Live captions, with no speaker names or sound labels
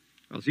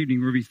Well, this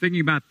evening we'll be thinking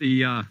about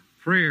the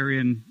prayer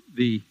in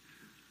the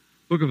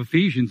book of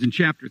Ephesians in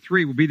chapter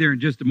 3. We'll be there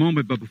in just a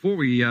moment, but before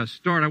we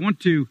start, I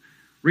want to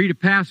read a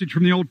passage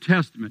from the Old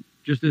Testament,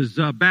 just as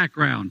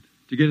background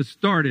to get us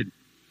started.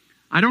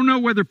 I don't know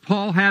whether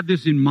Paul had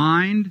this in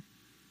mind,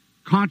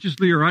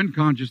 consciously or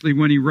unconsciously,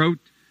 when he wrote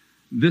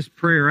this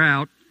prayer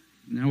out.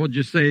 Now, we'll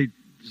just say,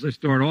 as I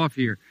start off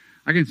here,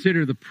 I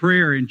consider the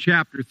prayer in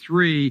chapter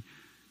 3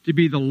 to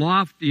be the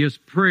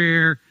loftiest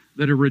prayer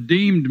that a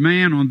redeemed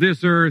man on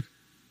this earth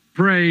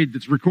prayed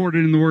that's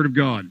recorded in the Word of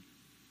God.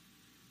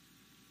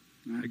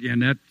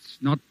 Again, it's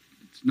not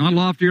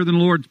loftier than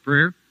the Lord's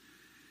Prayer.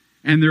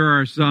 And there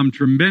are some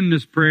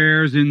tremendous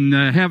prayers in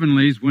the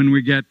heavenlies when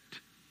we get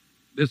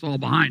this all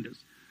behind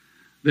us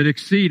that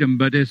exceed them.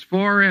 But as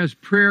far as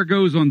prayer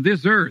goes on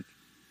this earth,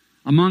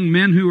 among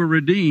men who are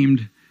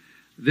redeemed,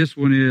 this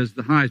one is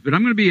the highest. But I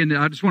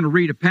just want to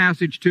read a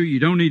passage to you. You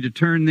don't need to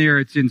turn there.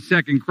 It's in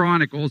 2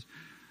 Chronicles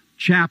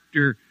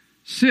chapter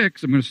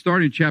 6. I'm going to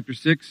start in chapter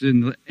 6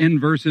 in the end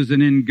verses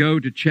and then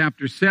go to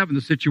chapter 7. The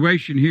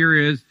situation here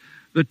is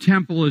the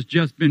temple has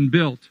just been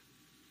built.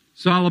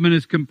 Solomon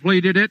has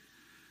completed it,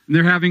 and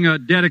they're having a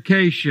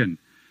dedication.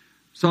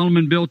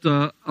 Solomon built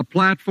a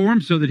platform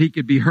so that he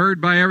could be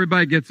heard by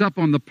everybody. Gets up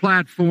on the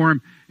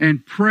platform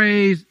and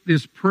prays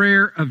this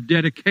prayer of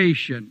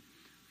dedication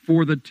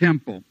for the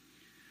temple.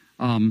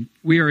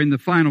 We are in the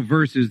final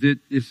verses.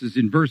 This is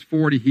in verse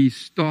 40. He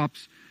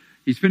stops.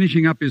 He's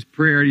finishing up his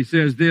prayer, and he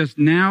says this,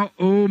 "Now,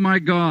 O my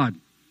God,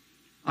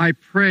 I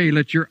pray,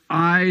 let your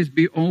eyes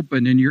be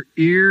open and your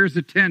ears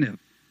attentive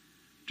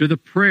to the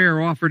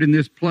prayer offered in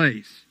this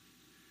place."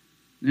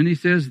 Then he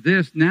says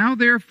this, "Now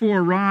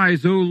therefore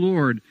rise, O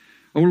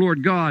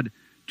Lord God,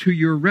 to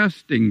your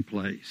resting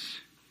place,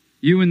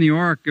 you in the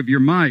ark of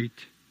your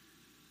might.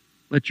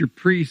 Let your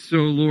priests,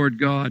 O Lord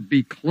God,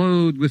 be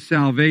clothed with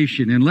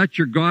salvation, and let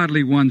your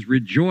godly ones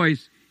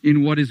rejoice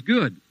in what is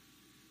good.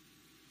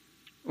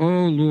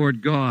 O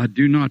Lord God,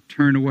 do not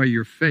turn away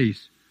your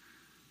face,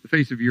 the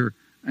face of your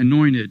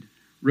anointed.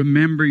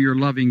 Remember your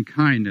loving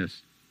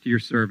kindness to your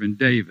servant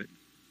David."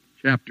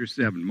 Chapter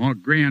 7, a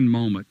grand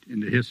moment in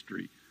the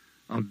history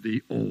of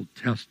the Old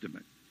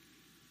Testament.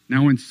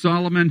 Now when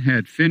Solomon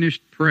had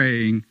finished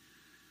praying,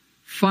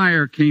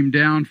 fire came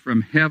down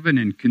from heaven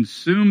and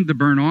consumed the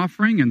burnt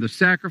offering and the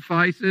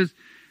sacrifices,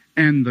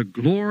 and the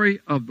glory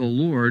of the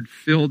Lord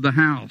filled the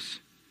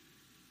house.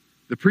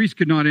 The priest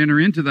could not enter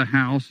into the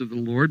house of the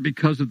Lord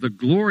because of the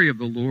glory of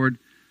the Lord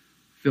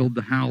filled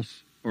the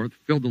house, or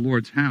filled the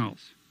Lord's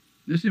house.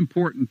 This is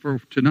important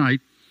for tonight.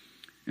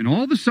 "And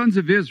all the sons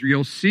of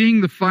Israel,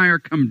 seeing the fire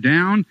come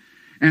down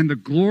and the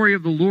glory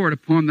of the Lord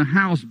upon the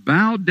house,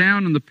 bowed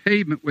down on the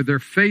pavement with their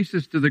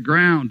faces to the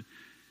ground.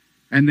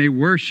 And they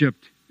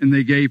worshipped, and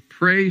they gave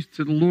praise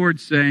to the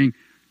Lord, saying,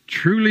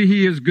 'Truly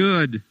he is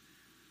good.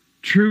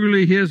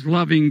 Truly his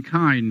loving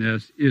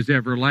kindness is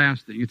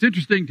everlasting.'" It's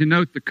interesting to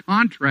note the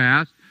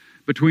contrast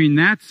between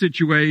that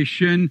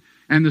situation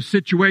and the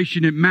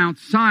situation at Mount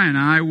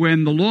Sinai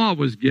when the law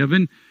was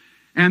given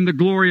and the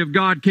glory of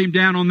God came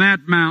down on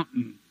that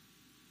mountain.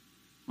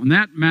 On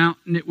that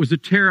mountain, it was a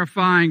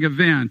terrifying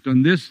event.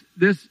 On this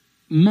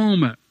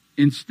moment,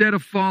 instead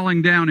of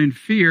falling down in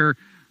fear,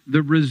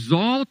 the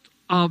result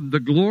of the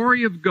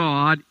glory of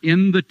God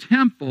in the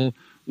temple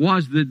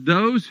was that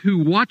those who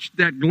watched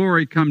that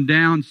glory come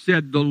down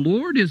said, "The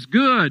Lord is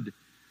good,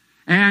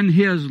 and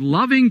his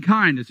loving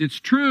kindness," it's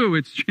true,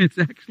 it's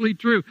actually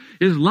true,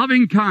 his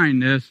loving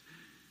kindness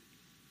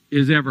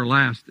is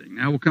everlasting.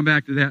 Now we'll come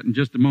back to that in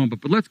just a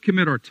moment, but let's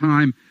commit our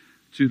time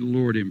to the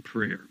Lord in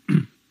prayer.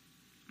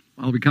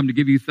 Father, we come to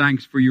give you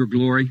thanks for your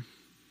glory.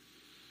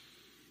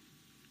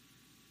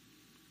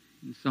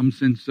 In some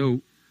sense,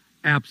 so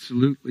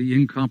absolutely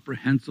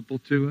incomprehensible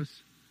to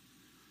us.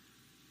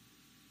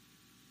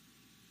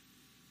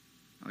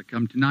 I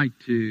come tonight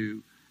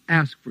to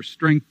ask for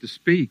strength to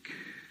speak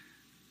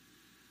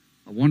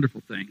of wonderful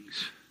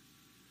things,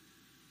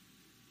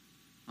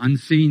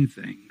 unseen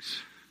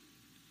things,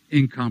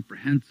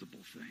 incomprehensible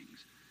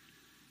things.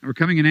 And we're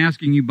coming and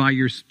asking you by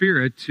your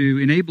Spirit to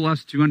enable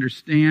us to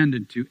understand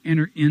and to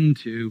enter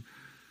into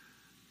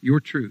your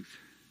truth.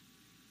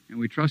 And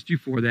we trust you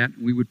for that.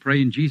 And we would pray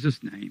in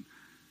Jesus' name.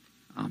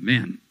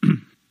 Amen.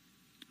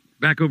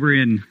 Back over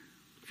in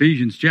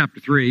Ephesians chapter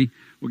 3.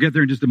 We'll get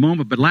there in just a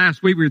moment. But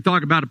last week we were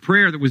talking about a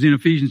prayer that was in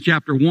Ephesians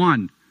chapter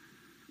 1.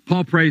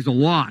 Paul prays a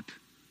lot.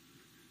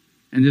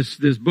 And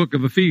this book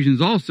of Ephesians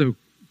also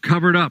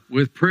covered up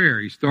with prayer.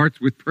 He starts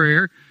with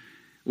prayer,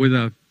 with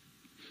a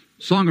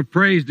song of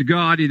praise to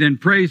God. He then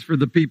prays for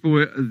the people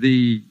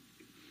in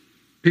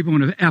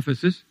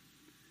Ephesus.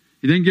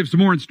 He then gives some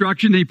more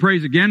instruction. Then he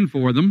prays again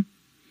for them.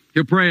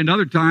 He'll pray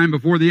another time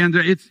before the end.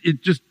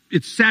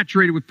 It's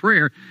saturated with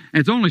prayer,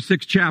 and it's only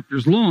 6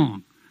 chapters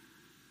long.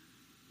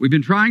 We've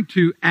been trying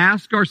to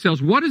ask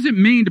ourselves, what does it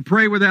mean to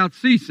pray without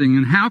ceasing?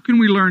 And how can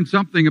we learn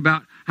something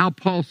about how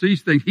Paul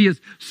sees things? He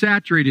is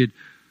saturated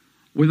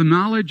with a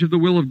knowledge of the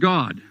will of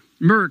God.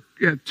 Remember,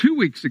 2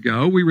 weeks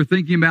ago, we were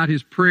thinking about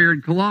his prayer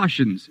in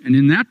Colossians. And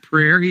in that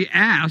prayer, he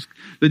asked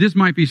that this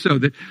might be so,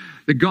 that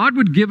That God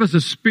would give us a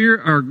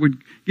spirit, or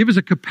would give us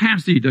a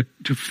capacity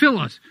to fill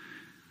us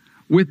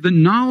with the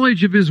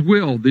knowledge of His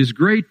will. This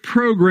great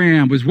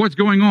program was what's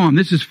going on.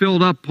 This has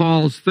filled up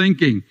Paul's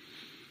thinking.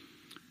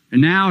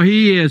 And now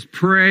he is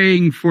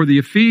praying for the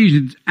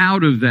Ephesians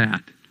out of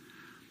that.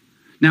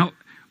 Now,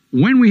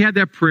 when we had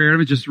that prayer, let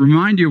me just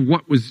remind you of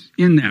what was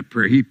in that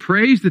prayer. He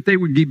prays that they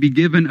would be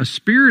given a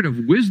spirit of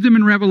wisdom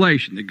and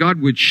revelation, that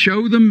God would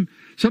show them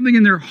something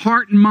in their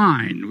heart and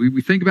mind.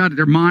 We think about it,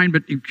 their mind,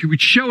 but He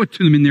would show it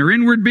to them in their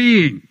inward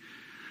being,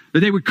 that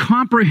they would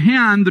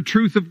comprehend the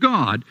truth of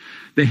God.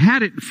 They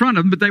had it in front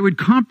of them, but they would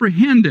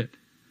comprehend it.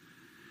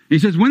 He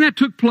says when that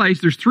took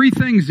place, there's three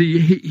things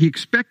he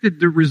expected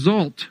the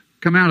result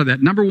come out of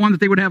that. Number one,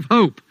 that they would have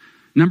hope.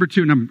 Number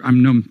two, and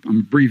I'm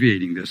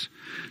abbreviating this.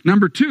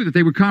 Number two, that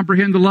they would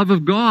comprehend the love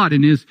of God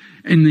and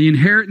the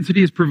inheritance that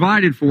He has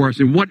provided for us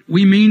and what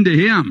we mean to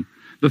Him.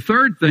 The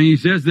third thing, he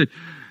says that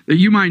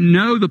you might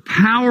know the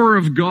power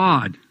of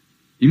God.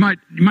 You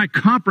might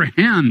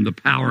comprehend the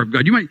power of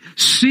God. You might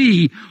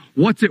see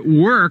what's at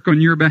work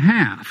on your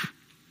behalf.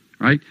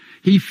 Right?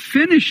 He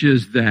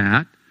finishes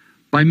that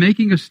by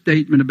making a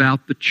statement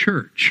about the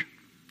church.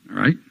 All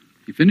right?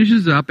 He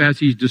finishes up as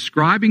he's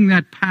describing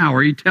that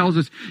power. He tells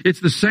us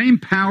it's the same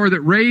power that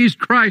raised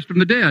Christ from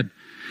the dead.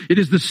 It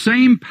is the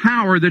same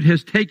power that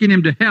has taken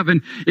Him to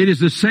heaven. It is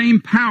the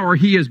same power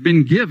He has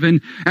been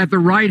given at the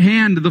right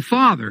hand of the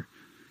Father.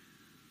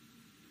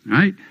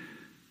 Right?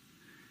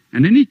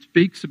 And then he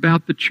speaks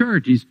about the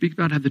church. He speaks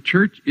about how the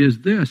church is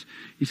this.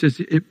 He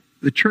says,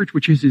 the church,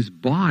 which is His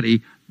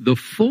body, the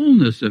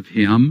fullness of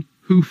Him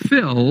who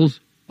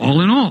fills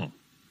all in all.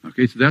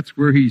 Okay, so that's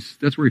where he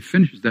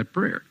finishes that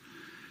prayer.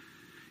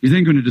 He's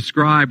then going to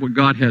describe what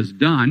God has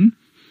done.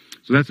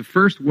 So that's the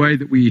first way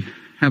that we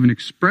have an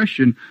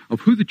expression of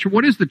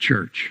what is the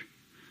church.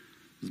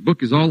 This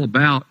book is all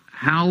about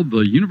how the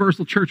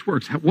universal church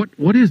works.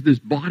 What is this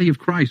body of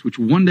Christ which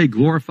will one day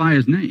glorify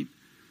His name?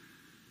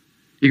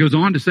 He goes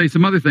on to say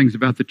some other things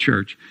about the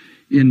church.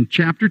 In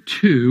chapter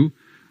 2,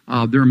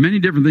 there are many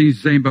different things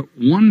he's saying, but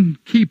one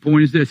key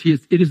point is this.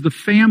 It is the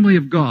family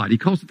of God. He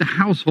calls it the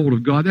household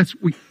of God.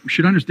 We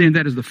should understand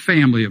that as the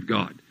family of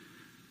God.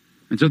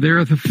 And so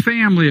they're the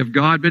family of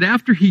God. But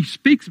after he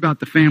speaks about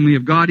the family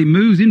of God, he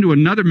moves into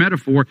another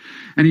metaphor,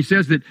 and he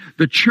says that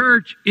the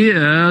church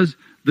is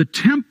the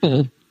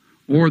temple,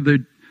 or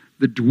the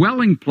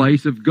dwelling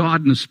place of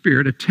God in the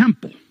Spirit, a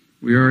temple.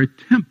 We are a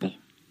temple,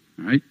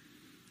 right?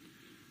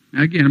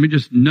 Now again, let me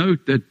just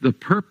note that the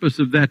purpose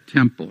of that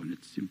temple, and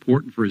it's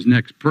important for his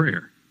next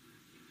prayer,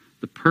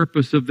 the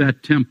purpose of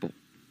that temple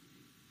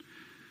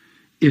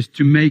is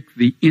to make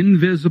the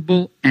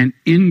invisible and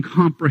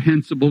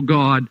incomprehensible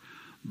God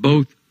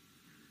both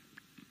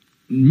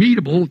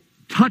meetable,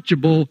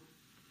 touchable,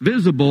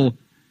 visible,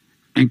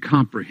 and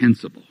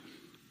comprehensible.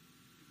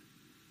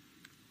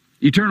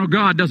 Eternal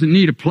God doesn't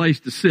need a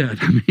place to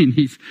sit. I mean,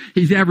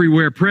 He's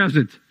everywhere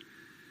present.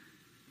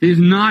 He's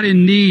not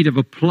in need of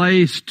a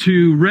place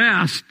to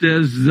rest,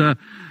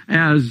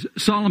 as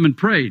Solomon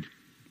prayed.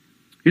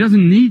 He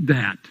doesn't need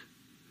that.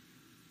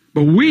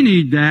 But we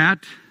need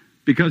that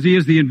because He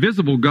is the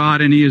invisible God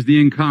and He is the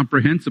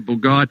incomprehensible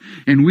God,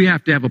 and we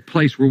have to have a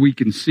place where we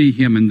can see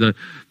Him. And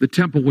the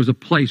temple was a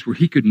place where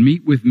He could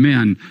meet with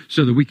men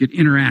so that we could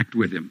interact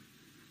with Him.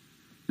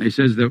 And he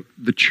says that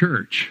the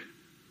church,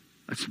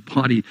 that's the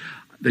body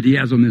that He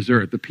has on this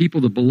earth. The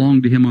people that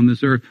belong to Him on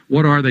this earth,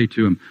 what are they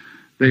to Him?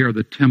 They are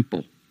the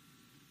temple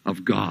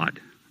of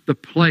God, the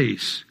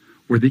place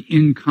where the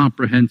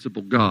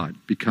incomprehensible God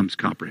becomes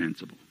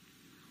comprehensible.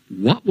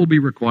 What will be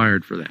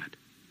required for that?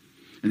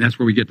 And that's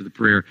where we get to the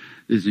prayer.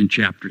 This is in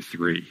chapter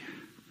 3.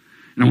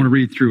 And I want to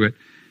read through it.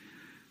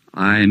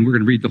 And we're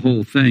going to read the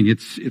whole thing.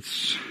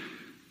 It's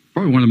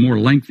probably one of the more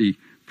lengthy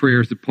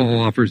prayers that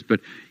Paul offers. But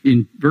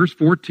in verse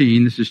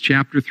 14, this is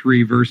chapter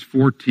 3, verse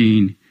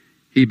 14,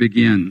 he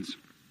begins.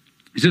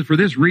 He says, "For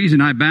this reason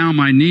I bow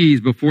my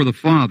knees before the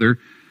Father,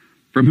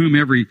 from whom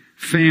every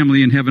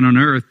family in heaven and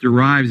earth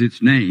derives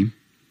its name,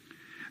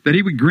 that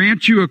He would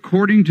grant you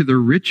according to the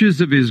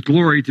riches of His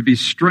glory to be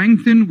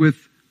strengthened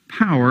with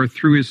power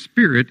through His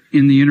Spirit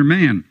in the inner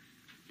man,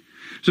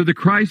 so that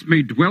Christ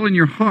may dwell in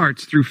your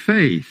hearts through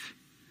faith,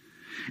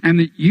 and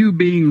that you,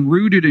 being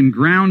rooted and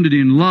grounded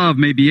in love,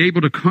 may be able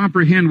to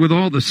comprehend with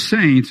all the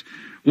saints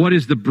what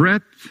is the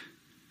breadth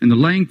and the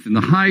length and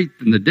the height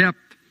and the depth,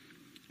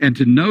 and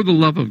to know the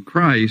love of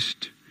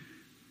Christ,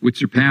 which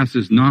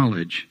surpasses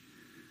knowledge,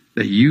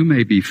 that you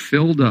may be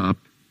filled up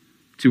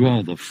to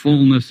all the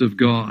fullness of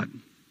God.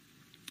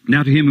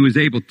 Now to Him who is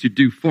able to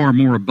do far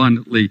more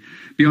abundantly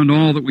beyond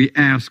all that we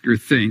ask or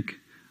think,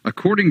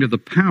 according to the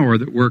power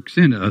that works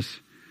in us,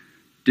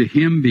 to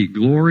Him be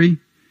glory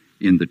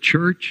in the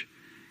church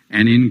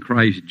and in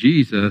Christ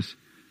Jesus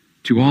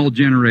to all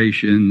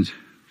generations,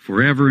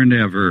 forever and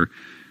ever.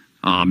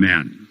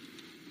 Amen."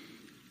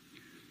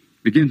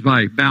 Begins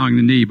by bowing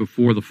the knee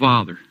before the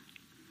Father.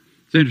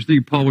 It's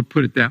interesting Paul would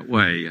put it that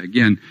way.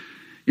 Again,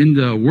 in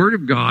the Word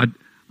of God,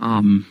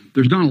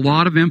 there's not a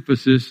lot of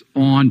emphasis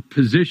on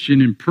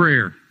position in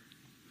prayer.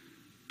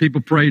 People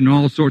pray in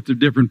all sorts of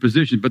different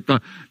positions. But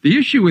the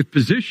issue with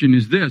position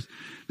is this,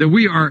 that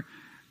we are,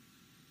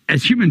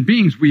 as human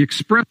beings, we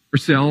express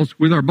ourselves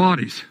with our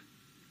bodies.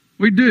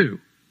 We do.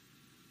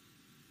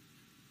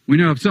 We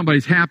know if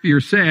somebody's happy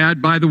or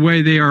sad by the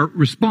way they are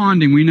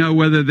responding. We know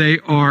whether they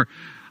are,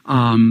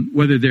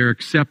 whether they're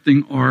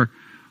accepting our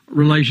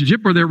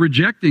relationship or they're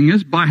rejecting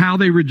us by how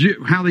they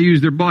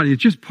use their body.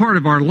 It's just part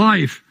of our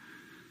life.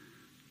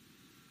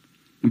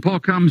 When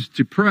Paul comes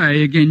to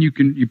pray, again,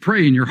 you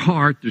pray in your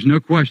heart. There's no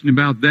question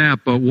about that.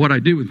 But what I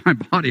do with my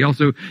body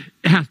also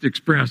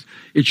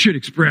it should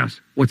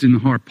express what's in the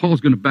heart. Paul's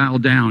going to bow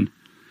down.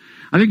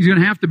 I think he's going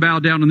to have to bow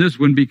down on this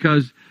one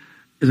because,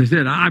 as I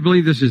said, I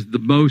believe this is the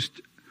most,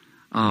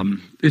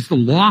 it's the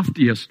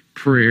loftiest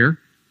prayer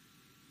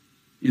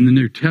in the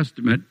New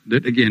Testament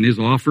that, again, is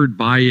offered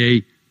by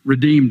a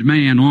redeemed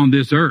man on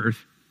this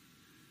earth.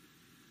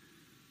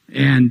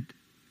 And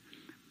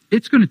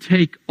it's going to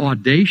take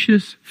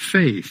audacious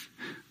faith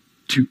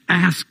to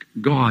ask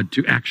God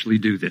to actually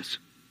do this.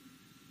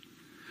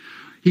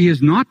 He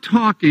is not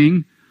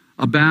talking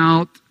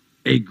about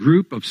a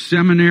group of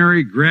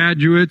seminary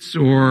graduates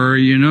or,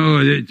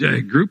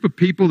 a group of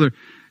people that...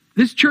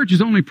 This church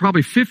is only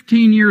probably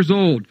 15 years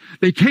old.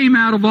 They came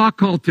out of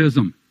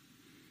occultism.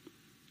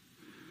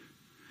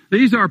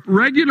 These are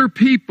regular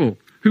people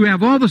who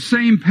have all the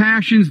same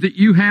passions that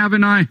you have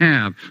and I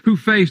have, who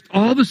faced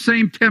all the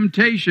same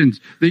temptations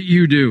that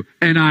you do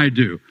and I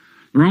do.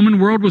 The Roman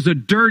world was a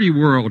dirty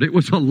world. It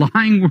was a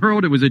lying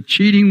world. It was a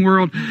cheating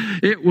world.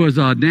 It was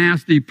a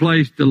nasty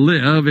place to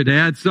live. It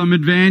had some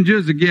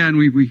advantages. Again,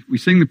 we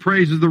sing the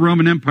praises of the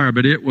Roman Empire,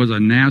 but it was a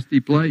nasty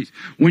place.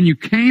 When you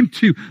came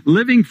to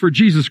living for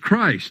Jesus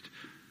Christ,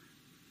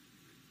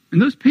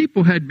 and those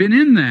people had been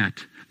in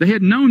that. They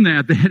had known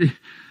that.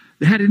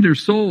 They had in their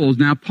souls.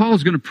 Now,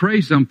 Paul's going to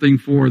pray something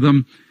for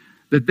them,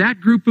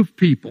 that group of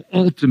people,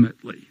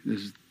 ultimately,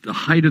 this is the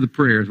height of the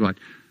prayer, is what?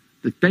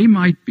 That they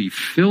might be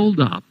filled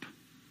up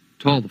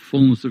to all the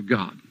fullness of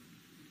God.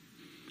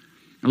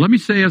 Now, let me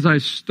say as I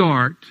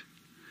start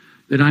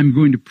that I'm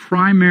going to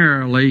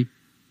primarily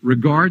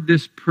regard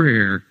this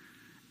prayer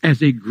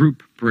as a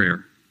group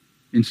prayer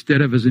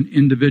instead of as an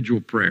individual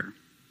prayer.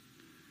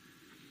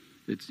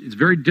 It's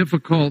very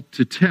difficult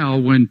to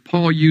tell when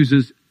Paul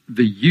uses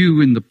the you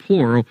in the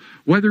plural,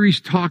 whether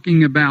he's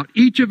talking about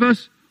each of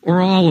us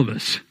or all of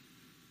us.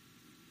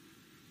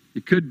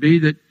 It could be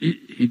that,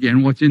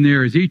 again, what's in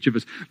there is each of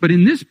us. But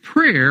in this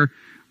prayer,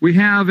 we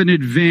have an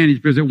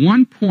advantage because at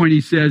one point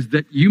he says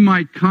that you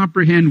might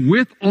comprehend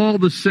with all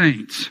the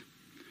saints.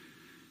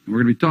 And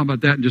we're going to be talking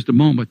about that in just a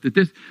moment. That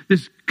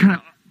this kind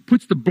of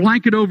puts the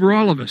blanket over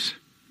all of us.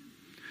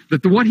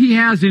 That what he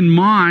has in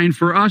mind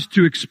for us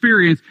to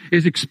experience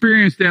is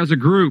experienced as a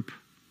group.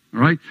 All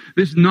right?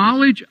 This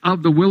knowledge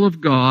of the will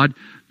of God,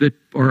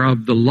 or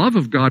of the love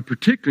of God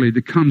particularly,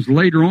 that comes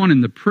later on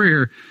in the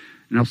prayer,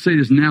 and I'll say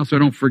this now so I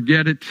don't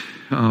forget it,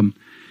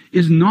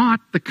 is not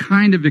the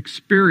kind of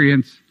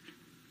experience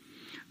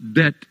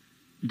that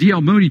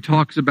D.L. Moody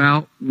talks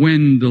about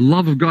when the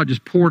love of God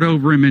just poured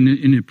over him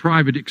in a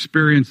private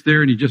experience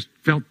there, and he just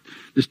felt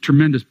this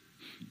tremendous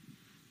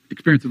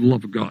experience of the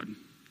love of God.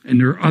 And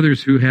there are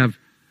others who have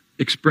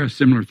expressed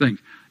similar things.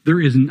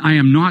 I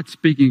am not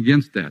speaking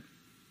against that.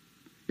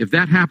 If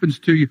that happens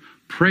to you,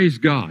 praise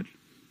God.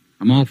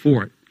 I'm all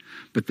for it.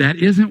 But that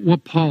isn't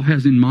what Paul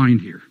has in mind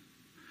here.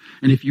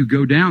 And if you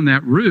go down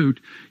that route,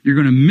 you're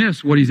going to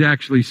miss what he's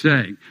actually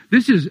saying.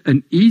 This is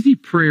an easy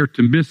prayer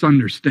to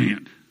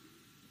misunderstand.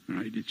 All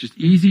right? It's just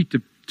easy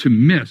to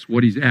miss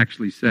what he's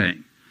actually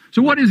saying.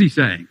 So what is he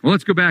saying? Well,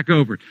 let's go back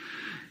over it.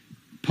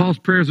 Paul's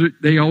prayers,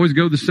 they always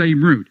go the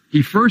same route.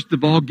 He first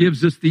of all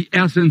gives us the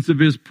essence of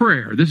his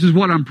prayer. This is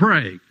what I'm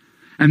praying.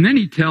 And then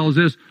he tells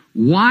us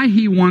why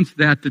he wants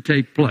that to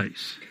take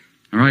place.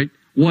 All right?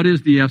 What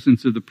is the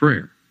essence of the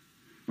prayer?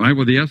 All right?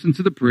 Well, the essence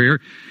of the prayer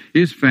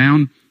is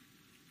found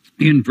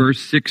in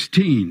verse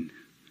 16.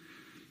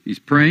 He's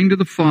praying to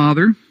the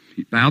Father.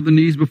 He bowed the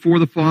knees before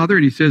the Father,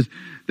 and he says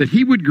that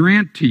he would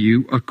grant to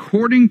you,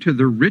 according to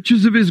the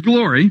riches of his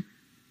glory,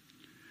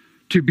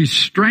 to be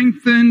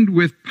strengthened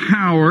with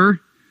power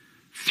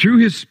through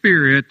his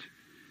Spirit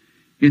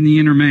in the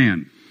inner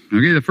man.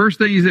 Okay, the first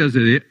thing he says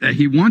that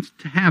he wants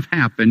to have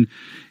happen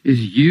is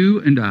you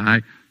and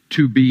I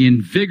to be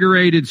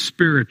invigorated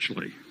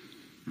spiritually.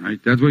 Right?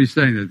 That's what he's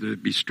saying. That to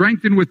be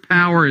strengthened with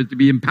power is to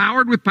be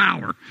empowered with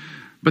power.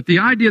 But the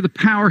idea of the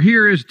power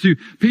here is to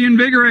be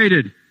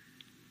invigorated.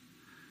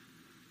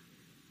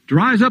 To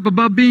rise up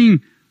above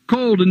being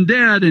cold and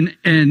dead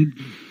and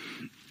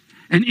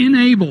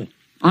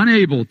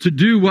unable to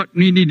do what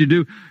we need to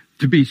do,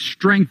 to be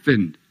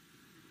strengthened.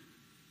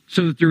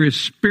 So that there is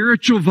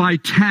spiritual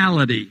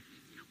vitality,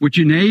 which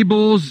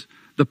enables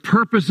the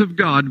purpose of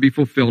God to be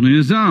fulfilled in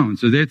his own.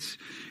 So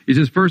he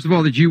says, first of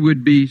all, that you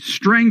would be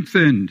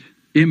strengthened,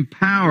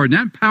 empowered.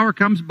 And that power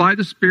comes by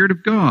the Spirit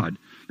of God.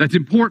 That's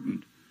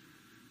important.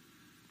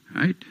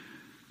 Right?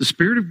 The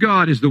Spirit of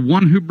God is the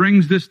one who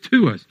brings this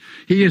to us.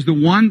 He is the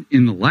one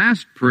in the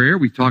last prayer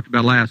we talked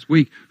about last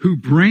week who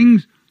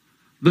brings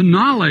the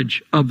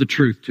knowledge of the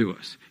truth to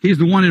us. He is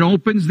the one that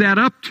opens that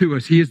up to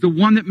us. He is the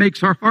one that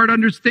makes our heart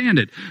understand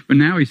it. But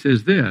now he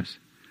says this,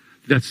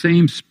 that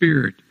same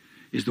Spirit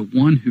is the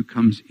one who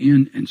comes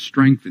in and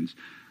strengthens.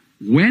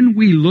 When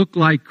we look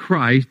like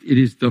Christ, it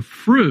is the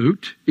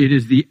fruit, it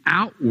is the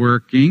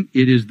outworking,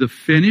 it is the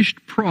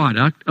finished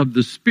product of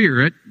the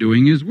Spirit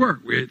doing His work.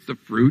 It's the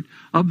fruit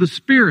of the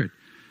Spirit,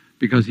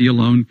 because He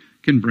alone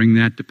can bring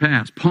that to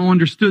pass. Paul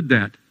understood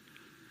that.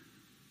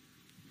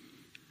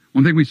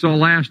 One thing we saw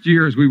last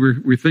year as we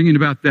were thinking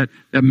about that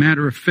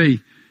matter of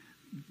faith,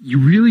 you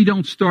really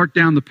don't start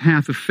down the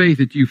path of faith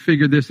until you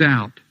figure this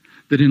out,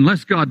 that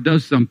unless God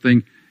does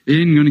something, it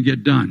ain't going to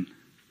get done.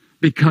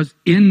 Because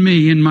in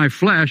me, in my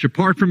flesh,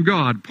 apart from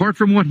God, apart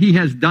from what He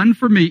has done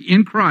for me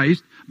in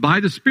Christ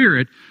by the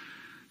Spirit,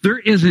 there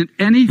isn't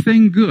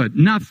anything good.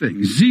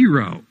 Nothing.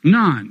 Zero.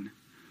 None.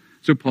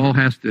 So Paul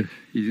has to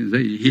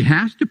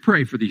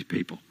pray for these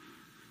people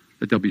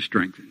that they'll be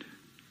strengthened.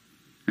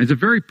 And it's a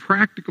very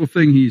practical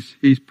thing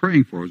he's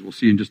praying for, as we'll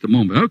see in just a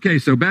moment. Okay,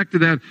 so back to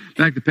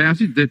the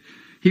passage, that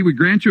He would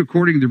grant you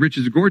according to the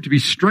riches of glory to be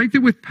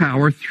strengthened with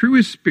power through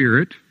His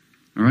Spirit.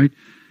 All right.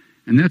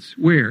 And that's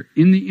where?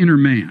 In the inner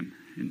man.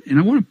 And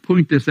I want to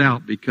point this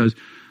out because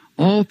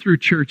all through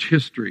church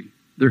history,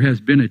 there has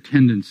been a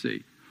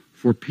tendency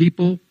for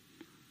people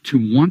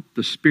to want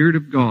the Spirit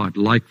of God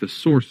like the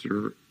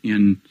sorcerer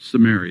in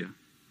Samaria,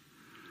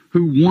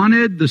 who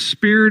wanted the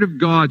Spirit of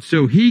God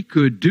so he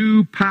could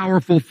do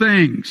powerful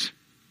things.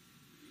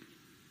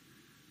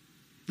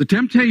 The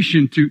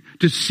temptation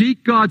to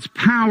seek God's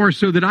power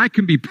so that I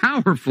can be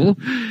powerful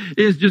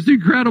is just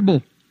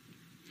incredible.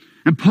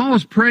 And Paul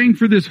is praying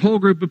for this whole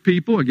group of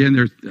people.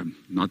 Again, I'm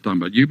not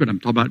talking about you, but I'm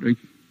talking about,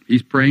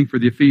 he's praying for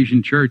the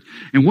Ephesian church.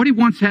 And what he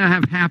wants to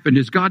have happen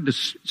is God to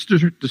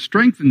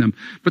strengthen them.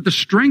 But the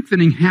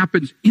strengthening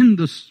happens in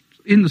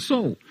the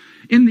soul,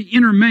 in the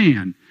inner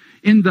man,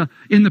 in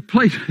the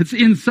place that's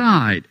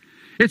inside.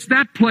 It's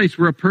that place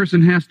where a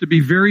person has to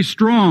be very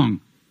strong,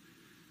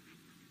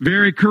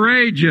 very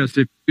courageous.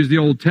 If you use the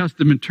Old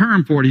Testament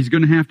term for it, he's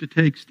going to have to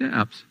take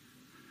steps.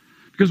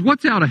 Because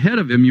what's out ahead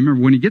of him, you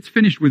remember, when he gets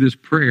finished with his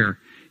prayer,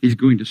 he's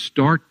going to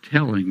start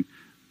telling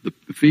the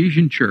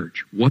Ephesian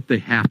church what they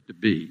have to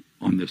be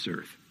on this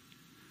earth.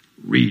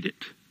 Read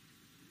it.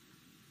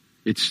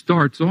 It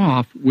starts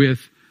off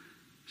with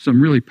some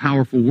really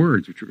powerful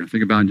words, which we're going to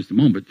think about in just a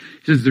moment.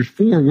 He says there's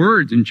 4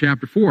 words in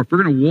chapter 4. If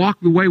we're going to walk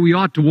the way we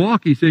ought to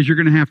walk, he says you're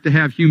going to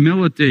have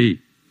humility.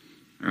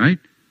 All right?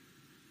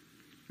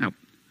 Now,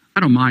 I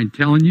don't mind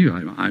telling you,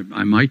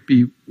 I might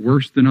be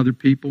worse than other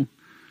people,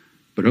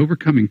 but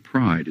overcoming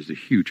pride is a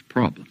huge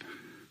problem.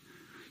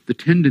 The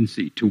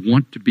tendency to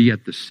want to be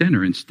at the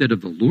center instead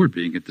of the Lord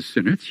being at the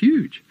center, it's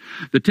huge.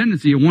 The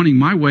tendency of wanting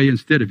my way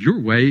instead of your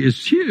way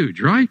is huge,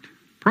 right?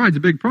 Pride's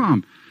a big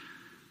problem.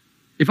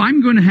 If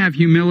I'm going to have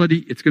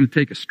humility, it's going to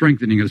take a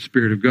strengthening of the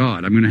Spirit of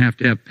God. I'm going to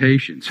have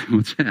patience.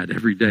 What's that?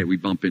 Every day we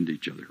bump into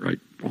each other, right?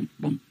 Bump,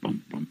 bump,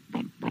 bump, bump,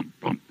 bump, bump,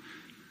 bump.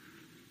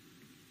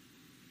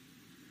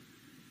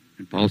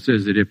 And Paul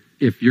says that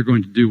if you're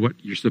going to do what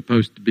you're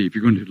supposed to be, if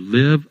you're going to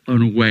live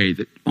in a way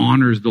that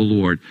honors the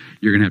Lord,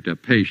 you're going to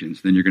have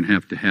patience. Then you're going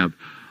to have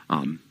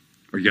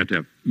or you have to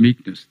have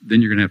meekness.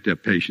 Then you're going to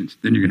have patience.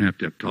 Then you're going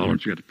to have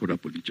tolerance. You have to put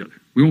up with each other.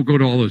 We won't go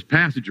to all those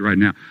passages right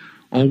now,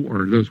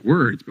 or those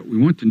words, but we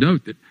want to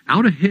note that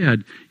out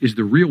ahead is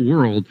the real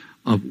world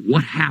of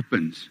what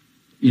happens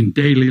in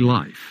daily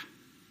life.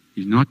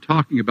 He's not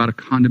talking about a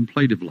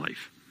contemplative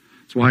life.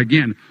 That's why,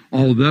 again,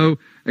 although,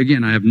 I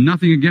have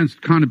nothing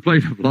against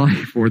contemplative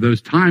life or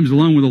those times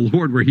alone with the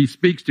Lord where He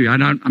speaks to you.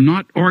 I'm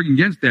not arguing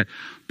against that.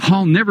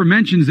 Paul never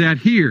mentions that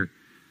here.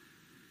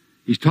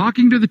 He's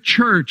talking to the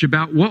church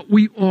about what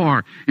we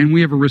are, and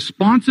we have a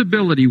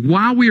responsibility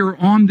while we are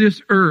on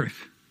this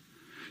earth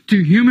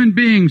to human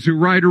beings who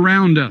ride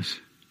around us.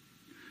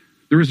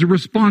 There is a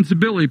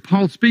responsibility.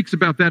 Paul speaks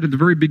about that at the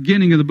very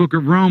beginning of the book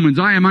of Romans.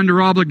 I am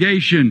under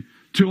obligation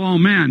to all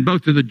men,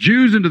 both to the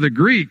Jews and to the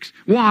Greeks.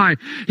 Why?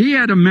 He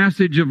had a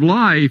message of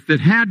life that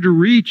had to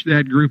reach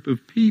that group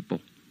of people.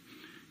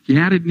 He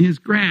had it in his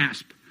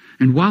grasp.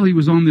 And while he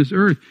was on this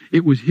earth,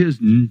 it was his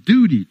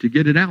duty to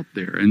get it out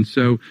there. And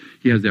so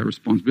he has that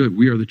responsibility.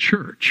 We are the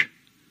church.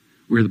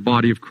 We're the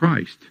body of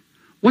Christ.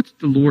 What's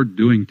the Lord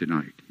doing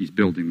tonight? He's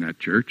building that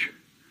church.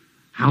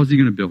 How's He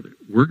going to build it?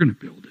 We're going to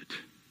build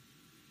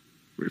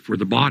it. For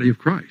the body of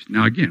Christ.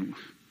 Now again,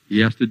 He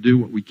has to do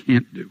what we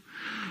can't do.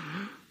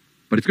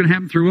 But it's going to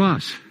happen through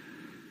us.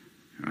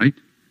 Right?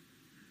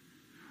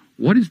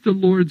 What is the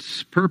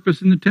Lord's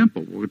purpose in the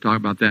temple? We'll talk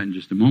about that in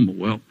just a moment.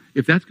 Well,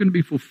 if that's going to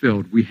be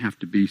fulfilled, we have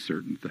to be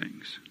certain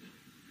things.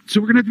 So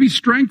we're going to have to be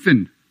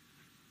strengthened.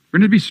 We're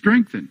going to be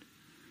strengthened.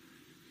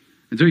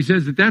 And so he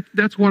says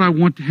that's what I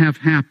want to have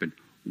happen.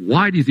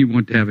 Why does He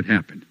want to have it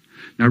happen?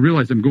 Now I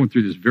realize I'm going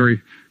through this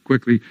very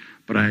quickly,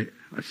 but I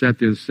sat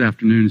there this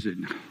afternoon and said,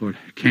 Lord,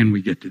 can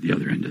we get to the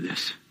other end of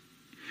this?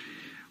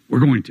 We're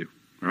going to.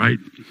 All right,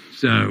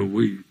 so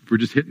we're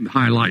just hitting the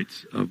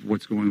highlights of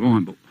what's going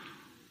on. But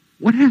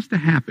what has to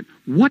happen?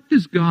 What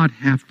does God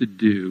have to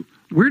do?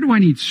 Where do I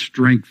need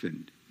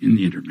strengthened in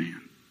the inner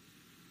man?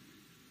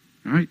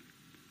 All right?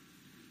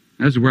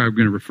 That's where I'm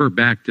going to refer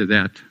back to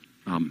that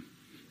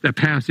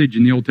passage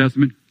in the Old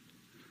Testament.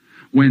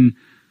 When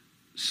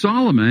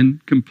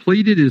Solomon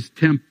completed his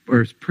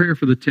prayer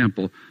for the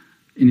temple,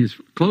 in his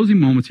closing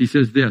moments, he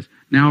says this,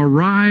 "Now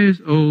arise,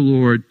 O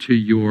Lord, to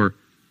your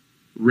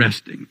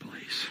resting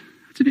place."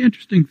 That's an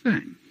interesting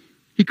thing.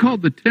 He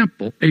called the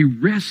temple a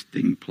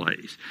resting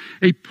place.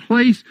 A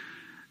place,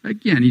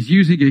 again, he's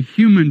using a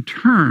human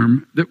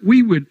term that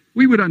we would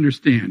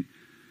understand.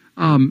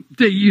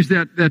 They use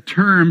that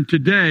term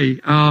today,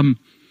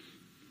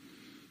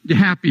 the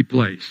happy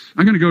place.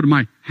 I'm going to go to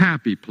my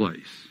happy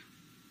place.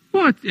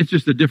 Well, it's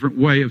just a different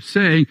way of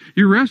saying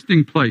your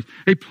resting place.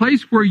 A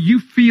place where you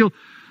feel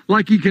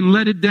like you can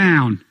let it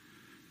down.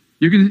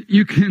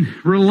 You can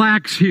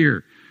relax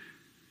here.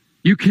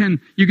 You can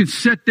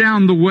set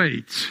down the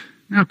weights.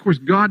 Now, of course,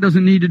 God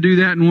doesn't need to do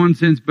that in one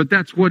sense, but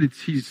that's what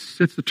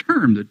that's the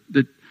term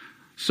that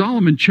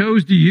Solomon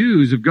chose to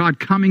use of God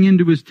coming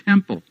into his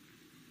temple.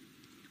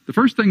 The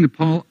first thing that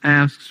Paul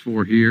asks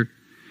for here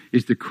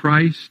is the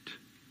Christ,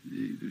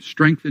 the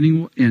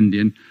strengthening will end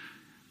in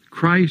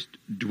Christ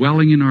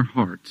dwelling in our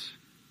hearts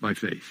by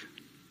faith.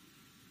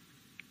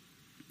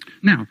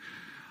 Now,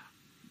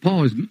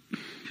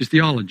 his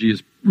theology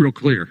is real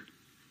clear.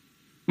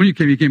 When you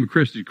became a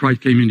Christian,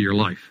 Christ came into your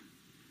life.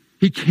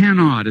 He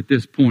cannot at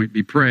this point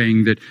be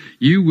praying that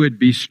you would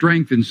be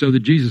strengthened so that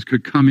Jesus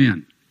could come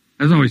in.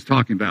 That's not what he's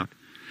talking about.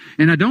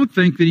 And I don't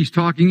think that he's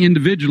talking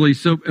individually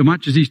so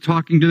much as he's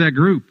talking to that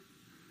group.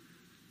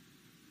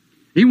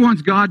 He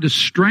wants God to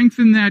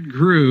strengthen that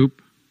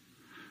group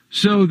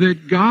so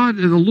that God,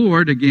 the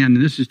Lord, again,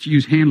 and this is to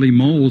use Handley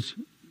Mole's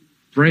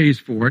phrase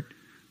for it,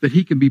 that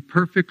he can be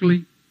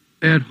perfectly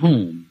at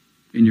home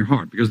in your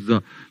heart. Because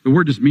the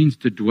word just means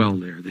to dwell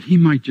there. That he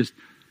might just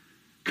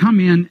come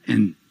in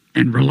and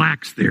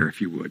relax there,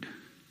 if you would.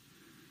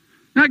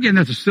 Now, again,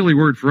 that's a silly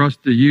word for us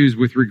to use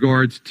with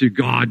regards to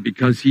God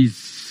because he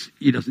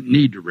doesn't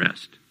need to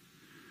rest.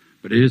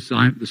 But it is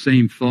the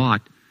same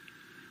thought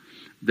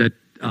that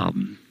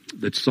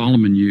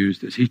Solomon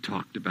used as he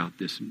talked about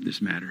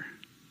this matter.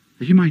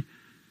 That he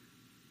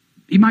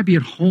might be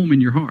at home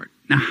in your heart.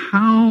 Now,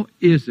 how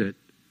is it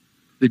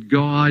that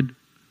God,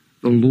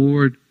 the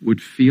Lord,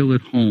 would feel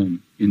at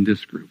home in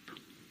this group?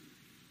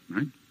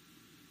 Right?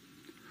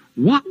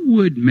 What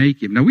would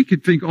make him? Now, we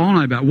could think all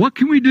night about what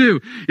can we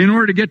do in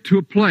order to get to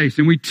a place,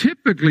 and we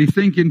typically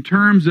think in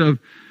terms of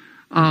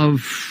well,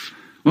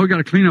 we got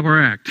to clean up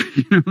our act.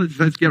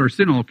 Let's get our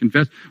sin all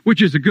confessed,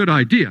 which is a good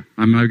idea.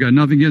 I've got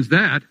nothing against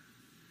that.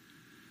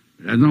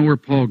 But that's not where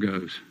Paul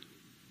goes.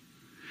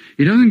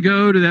 He doesn't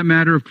go to that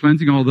matter of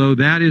cleansing, although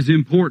that is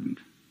important.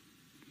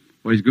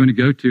 What he's going to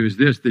go to is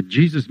this, that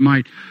Jesus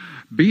might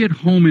be at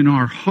home in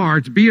our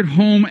hearts, be at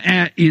home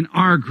in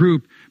our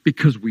group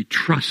because we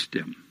trust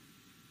him.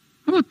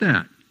 How about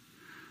that?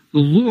 The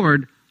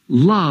Lord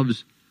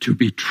loves to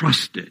be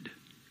trusted.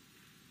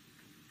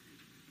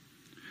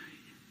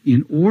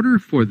 In order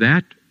for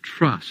that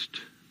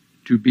trust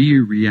to be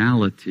a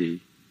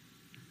reality,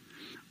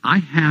 I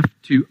have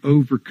to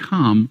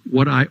overcome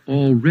what I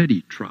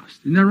already trust.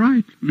 Isn't that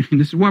right? I mean,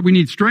 this is why we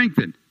need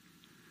strengthened.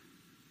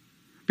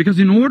 Because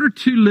in order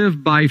to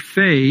live by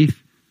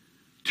faith,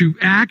 to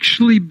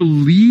actually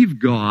believe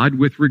God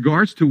with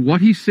regards to what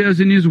he says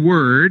in his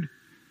word,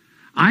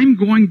 I'm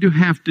going to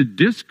have to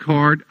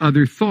discard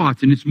other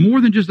thoughts. And it's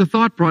more than just a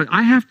thought process.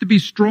 I have to be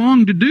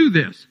strong to do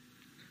this.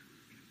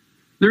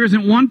 There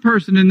isn't one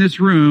person in this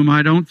room,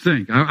 I don't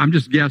think. I'm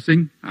just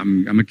guessing.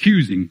 I'm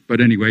accusing.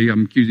 But anyway,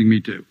 I'm accusing me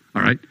too.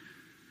 All right?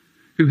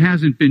 Who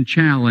hasn't been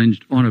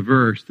challenged on a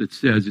verse that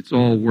says it's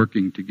all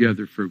working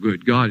together for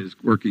good. God is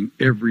working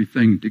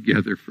everything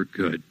together for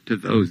good to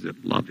those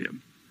that love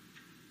him.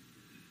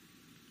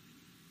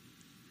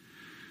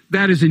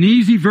 That is an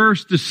easy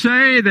verse to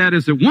say. That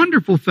is a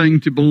wonderful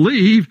thing to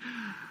believe.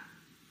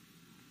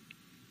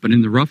 But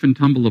in the rough and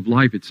tumble of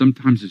life, it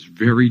sometimes is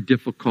very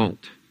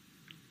difficult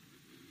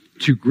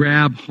to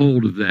grab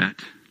hold of that.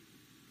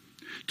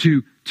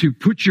 To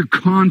put your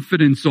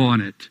confidence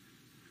on it.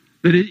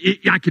 That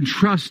I can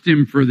trust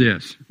him for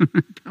this. How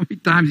many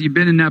times have you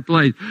been in that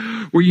place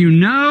where you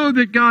know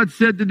that God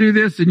said to do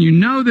this and you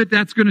know that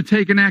that's going to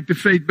take an act of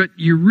faith, but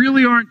you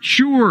really aren't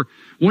sure.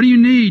 What do you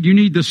need? You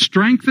need the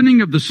strengthening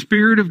of the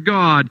Spirit of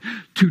God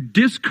to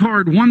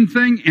discard one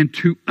thing and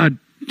to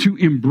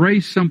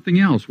embrace something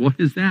else. What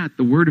is that?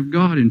 The Word of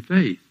God in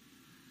faith.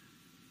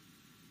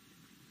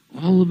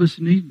 All of us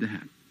need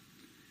that.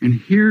 And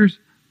here's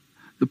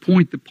the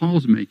point that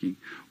Paul's making.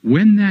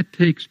 When that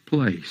takes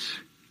place,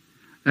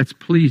 that's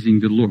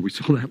pleasing to the Lord. We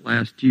saw that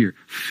last year.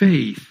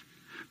 Faith,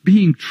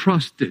 being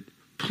trusted,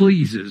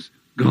 pleases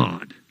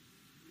God.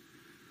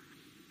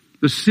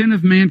 The sin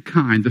of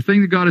mankind, the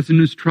thing that got us in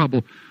this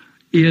trouble,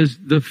 is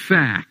the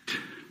fact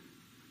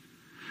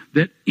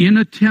that in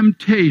a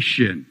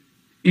temptation,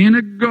 in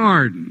a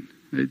garden,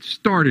 it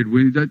started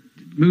with, that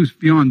moves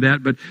beyond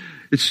that, but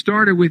it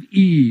started with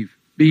Eve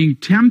being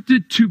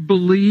tempted to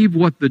believe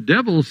what the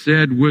devil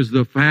said was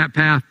the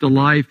path to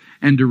life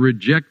and to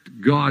reject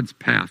God's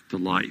path to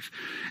life.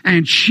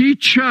 And she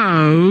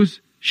chose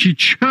She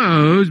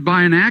chose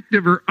by an act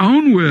of her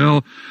own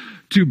will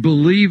to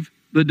believe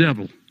the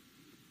devil.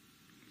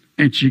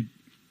 And she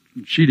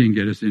didn't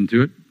get us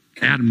into it.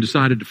 Adam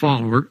decided to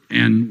follow her,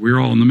 and we're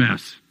all in the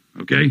mess.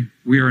 Okay?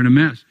 We are in a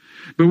mess.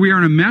 But we are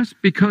in a mess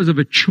because of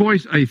a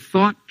choice, a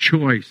thought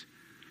choice.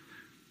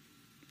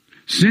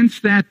 Since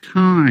that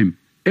time,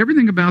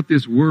 everything about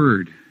this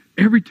word,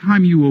 every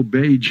time you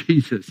obey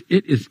Jesus,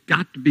 it has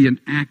got to be an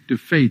act of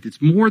faith.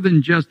 It's more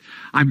than just,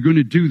 I'm going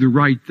to do the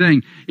right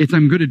thing. It's,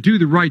 I'm going to do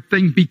the right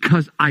thing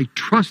because I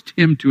trust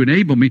Him to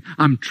enable me.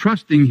 I'm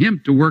trusting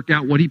Him to work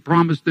out what He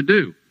promised to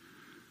do.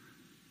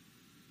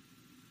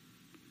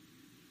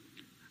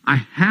 I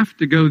have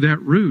to go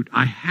that route.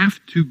 I have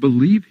to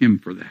believe Him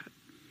for that.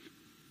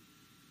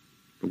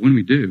 But when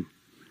we do,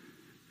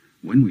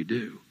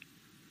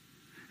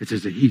 it's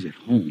as if He's at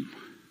home.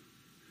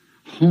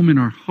 Home in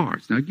our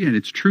hearts. Now again,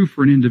 it's true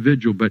for an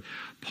individual, but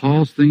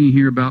Paul's thinking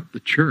here about the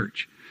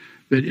church,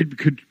 that it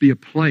could be a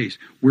place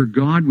where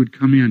God would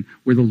come in,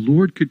 where the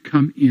Lord could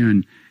come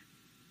in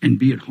and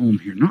be at home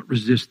here, not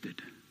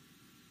resisted.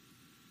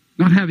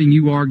 Not having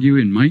you argue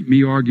and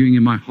me arguing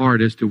in my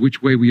heart as to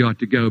which way we ought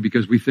to go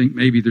because we think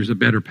maybe there's a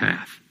better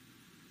path.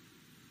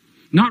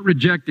 Not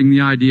rejecting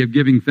the idea of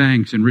giving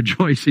thanks and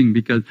rejoicing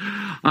because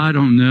I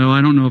don't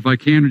know if I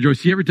can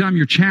rejoice. See, every time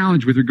you're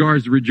challenged with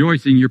regards to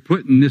rejoicing, you're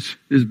putting this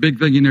big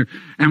thing in there.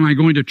 Am I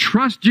going to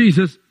trust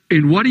Jesus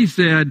in what He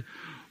said,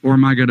 or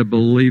am I going to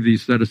believe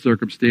these set of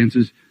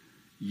circumstances?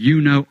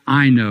 You know,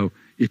 I know,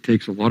 it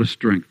takes a lot of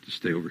strength to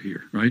stay over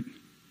here, right?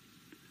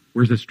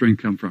 Where's that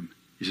strength come from?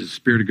 He says the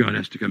Spirit of God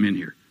has to come in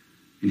here,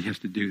 and He has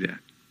to do that.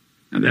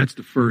 Now that's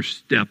the first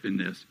step in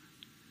this.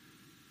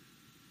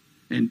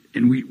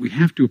 And we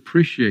have to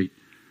appreciate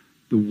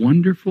the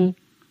wonderful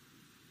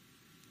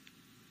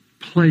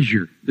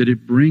pleasure that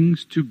it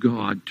brings to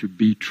God to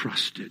be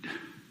trusted.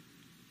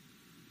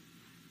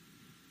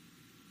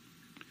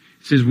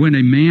 It says, when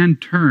a man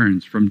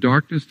turns from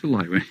darkness to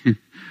light,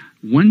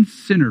 one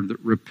sinner that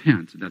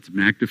repents, and that's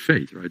an act of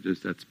faith, right?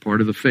 That's part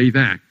of the faith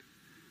act.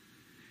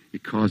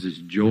 It causes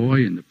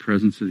joy in the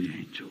presence of the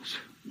angels.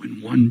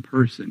 When one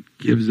person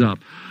gives up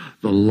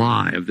the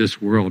lie of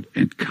this world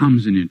and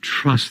comes and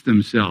entrusts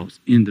themselves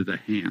into the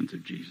hands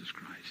of Jesus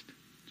Christ.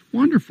 It's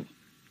wonderful.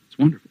 It's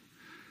wonderful.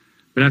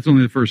 But that's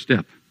only the first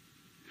step.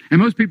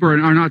 And most people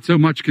are not so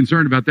much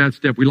concerned about that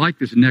step. We like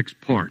this next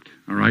part,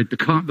 all right?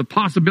 The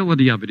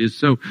possibility of it is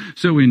so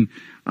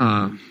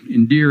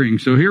endearing.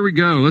 So here we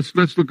go.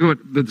 Let's look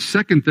at the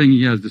second thing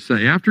he has to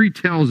say. After he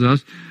tells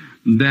us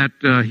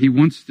that he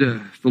wants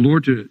the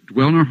Lord to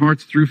dwell in our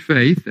hearts through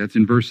faith. That's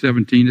in verse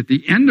 17. At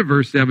the end of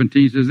verse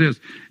 17 says this,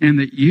 and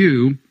that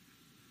you,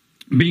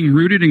 being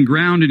rooted and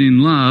grounded in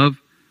love,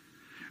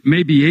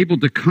 may be able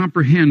to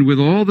comprehend with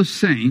all the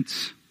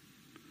saints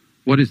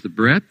what is the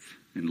breadth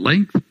and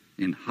length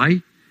and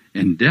height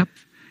and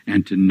depth,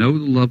 and to know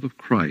the love of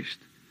Christ,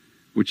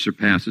 which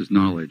surpasses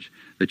knowledge,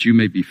 that you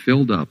may be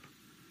filled up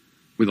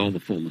with all the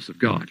fullness of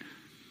God.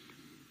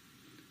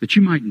 That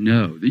you might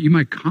know, that you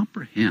might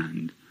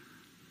comprehend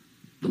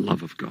the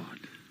love of God.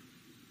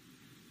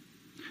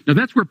 Now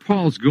that's where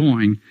Paul's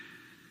going,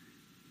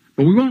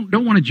 but we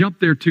don't want to jump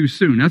there too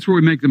soon. That's where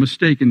we make the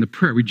mistake in the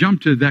prayer. We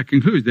jump to that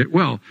conclusion that,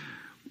 well,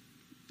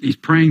 he's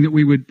praying that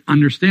we would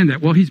understand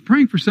that. Well, he's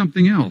praying for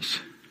something else.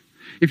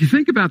 If you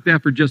think about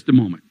that for just a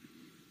moment,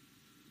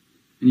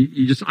 and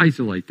you just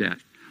isolate that,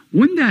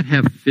 wouldn't that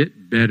have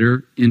fit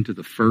better into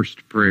the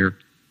first prayer?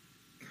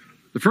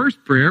 The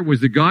first prayer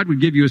was that God would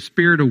give you a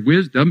spirit of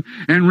wisdom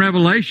and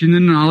revelation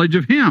and knowledge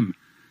of Him.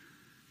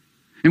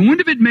 And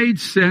wouldn't it have made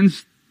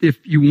sense if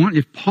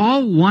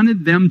Paul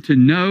wanted them to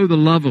know the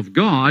love of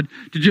God,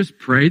 to just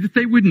pray that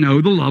they would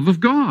know the love of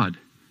God?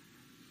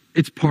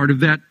 It's part of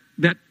that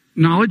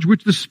knowledge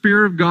which the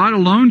Spirit of God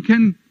alone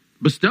can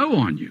bestow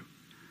on you.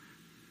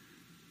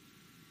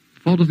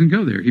 Paul doesn't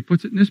go there. He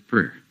puts it in this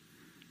prayer.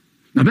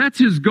 Now that's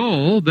his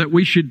goal, that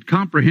we should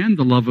comprehend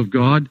the love of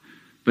God,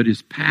 but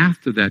his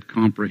path to that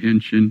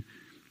comprehension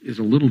is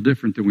a little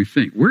different than we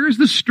think. Where is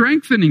the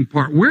strengthening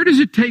part? Where does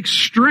it take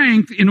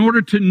strength in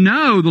order to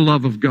know the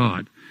love of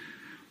God?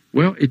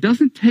 Well, it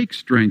doesn't take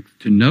strength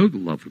to know the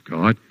love of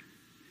God.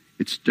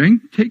 It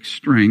takes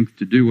strength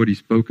to do what he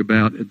spoke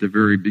about at the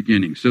very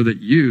beginning, so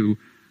that you,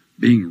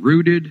 being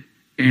rooted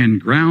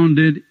and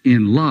grounded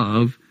in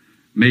love,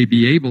 may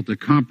be able to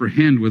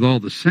comprehend with all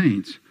the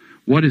saints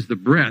what is the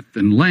breadth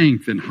and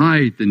length and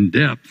height and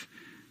depth,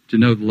 to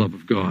know the love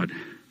of God.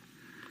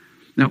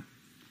 Now,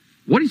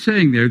 what he's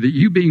saying there, that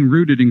you being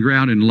rooted and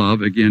grounded in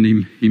love,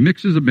 again, he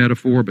mixes a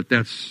metaphor, but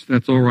that's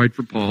all right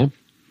for Paul.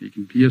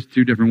 He has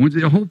two different ones.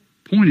 The whole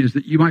point is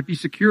that you might be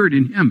secured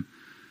in Him.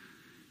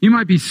 You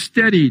might be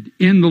steadied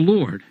in the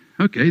Lord.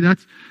 Okay,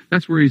 that's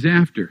where he's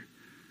after.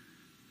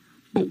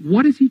 But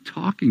what is he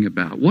talking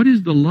about? What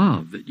is the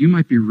love? That you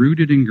might be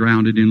rooted and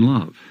grounded in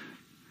love.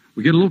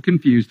 We get a little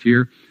confused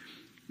here.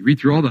 You read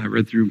through all that. I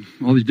read through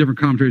all these different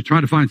commentaries,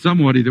 trying to find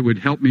somebody that would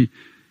help me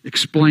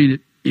explain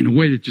it in a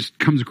way that just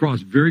comes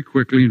across very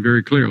quickly and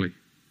very clearly.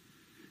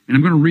 And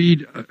I'm going to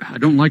read, I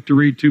don't like to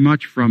read too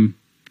much from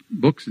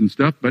books and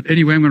stuff. But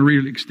anyway, I'm going to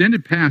read an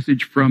extended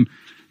passage from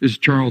this is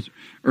Charles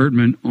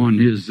Erdman on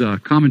his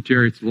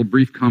commentary. It's a little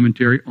brief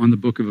commentary on the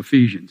book of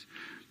Ephesians.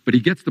 But he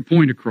gets the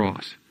point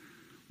across,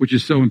 which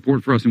is so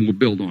important for us, and we'll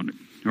build on it.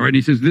 All right, and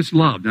he says this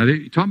love. Now,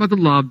 you talk about the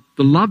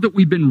love that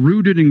we've been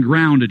rooted and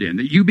grounded in,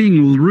 that you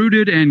being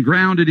rooted and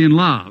grounded in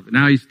love.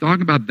 Now, he's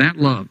talking about that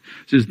love.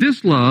 He says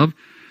this love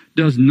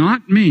does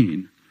not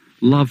mean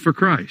love for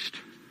Christ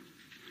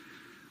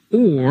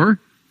or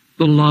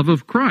the love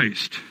of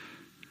Christ,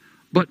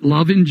 but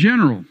love in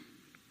general,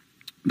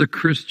 the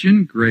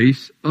Christian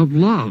grace of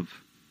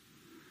love.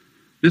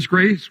 This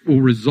grace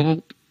will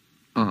result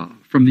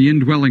from the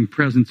indwelling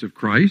presence of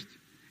Christ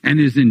and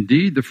is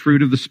indeed the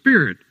fruit of the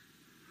Spirit.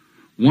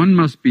 One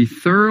must be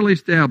thoroughly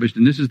established,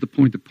 and this is the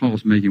point that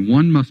Paul's making,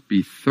 one must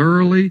be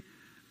thoroughly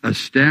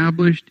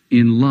established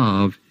in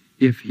love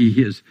if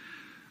he is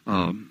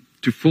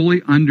to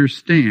fully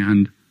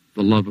understand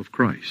the love of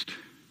Christ.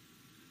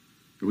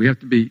 We have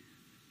to be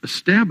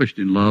established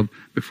in love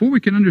before we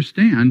can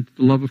understand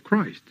the love of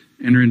Christ,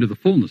 enter into the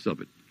fullness of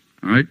it.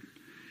 All right?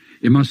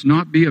 It must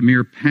not be a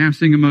mere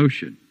passing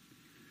emotion,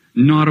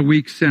 not a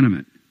weak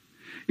sentiment.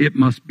 It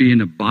must be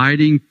an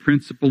abiding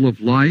principle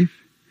of life.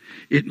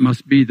 It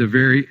must be the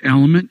very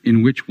element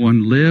in which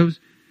one lives.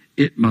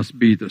 It must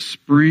be the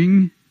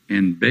spring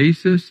and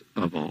basis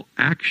of all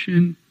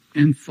action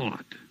and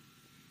thought.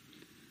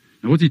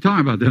 Now, what's he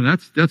talking about there?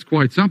 That's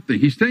quite something.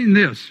 He's saying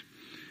this,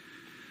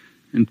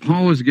 and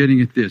Paul is getting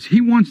at this.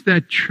 He wants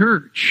that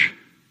church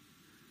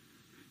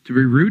to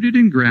be rooted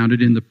and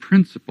grounded in the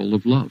principle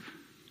of love.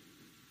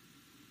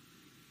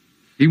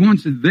 He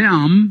wants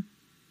them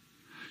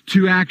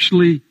to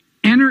actually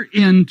enter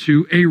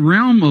into a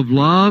realm of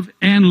love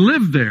and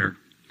live there.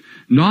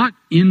 Not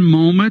in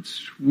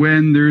moments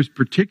when there's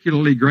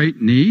particularly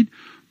great need,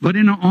 but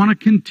on a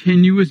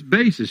continuous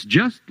basis.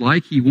 Just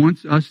like he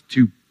wants us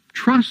to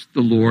trust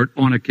the Lord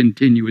on a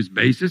continuous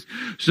basis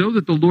so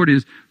that the Lord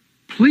is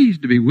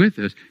pleased to be with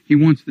us. He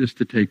wants this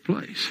to take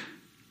place.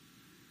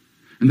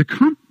 And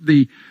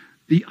the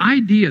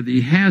idea that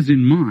he has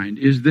in mind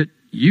is that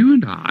you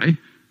and I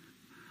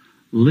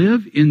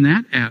live in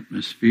that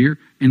atmosphere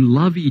and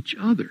love each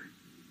other.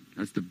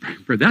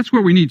 That's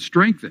where we need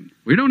strengthened.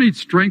 We don't need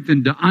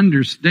strengthened to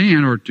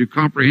understand or to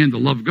comprehend the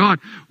love of God.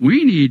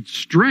 We need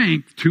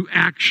strength to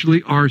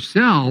actually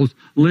ourselves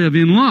live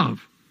in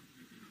love.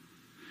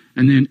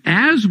 And then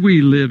as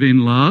we live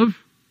in love,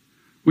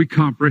 we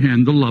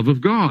comprehend the love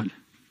of God.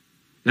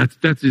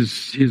 That's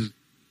his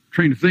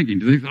train of thinking.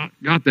 Do they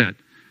got that?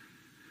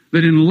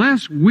 That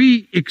unless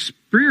we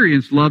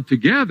experience love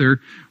together,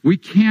 we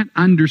can't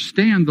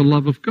understand the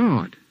love of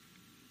God.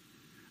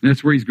 And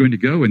that's where he's going to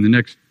go in the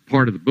next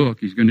part of the book.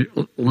 He's going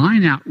to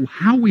line out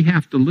how we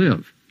have to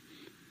live.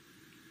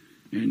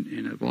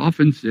 And I've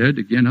often said,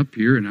 again up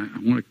here, and I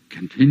want to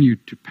continue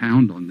to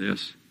pound on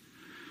this,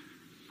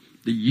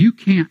 that you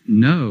can't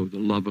know the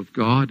love of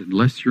God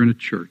unless you're in a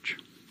church.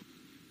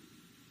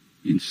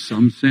 In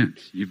some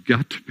sense, you've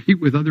got to be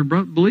with other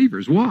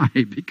believers. Why?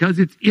 Because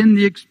it's in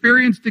the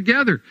experience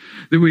together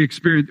that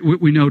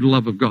we know the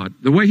love of God.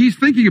 The way he's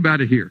thinking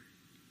about it here.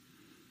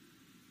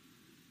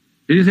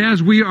 It is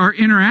as we are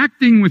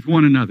interacting with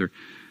one another.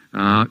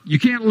 You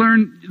can't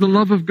learn the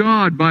love of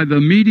God by the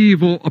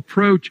medieval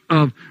approach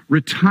of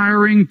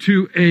retiring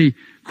to a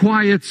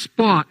quiet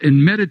spot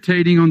and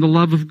meditating on the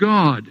love of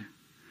God.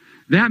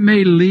 That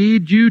may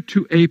lead you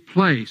to a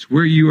place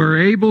where you are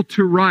able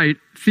to write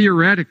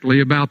theoretically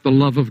about the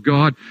love of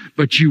God,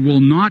 but you will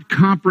not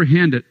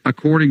comprehend it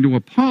according to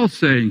what Paul's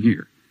saying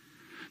here.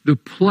 The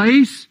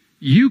place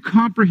you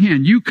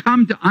comprehend, you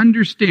come to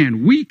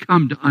understand, we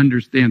come to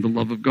understand the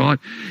love of God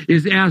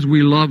is as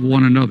we love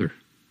one another.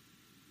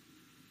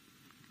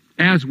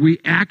 As we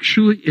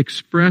actually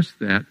express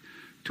that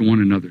to one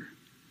another.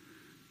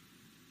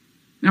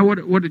 Now, what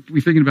are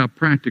we thinking about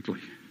practically?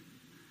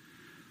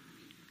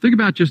 Think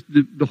about just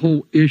the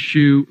whole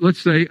issue, let's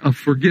say, of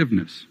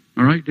forgiveness.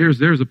 All right,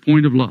 there's a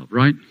point of love,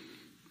 right?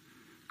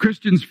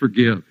 Christians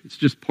forgive. It's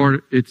just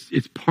part of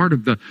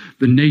the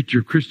nature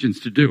of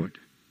Christians to do it.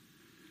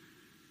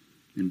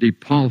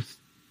 Indeed, Paul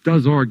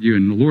does argue,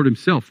 and the Lord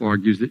himself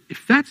argues, that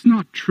if that's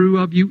not true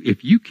of you,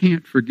 if you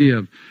can't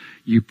forgive,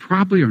 you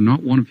probably are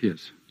not one of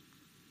his.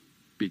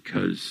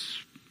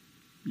 Because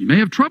you may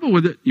have trouble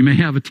with it. You may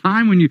have a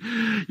time when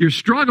you're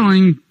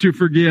struggling to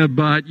forgive,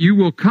 but you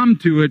will come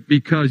to it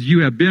because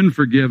you have been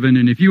forgiven.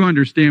 And if you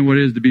understand what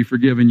it is to be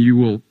forgiven, you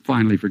will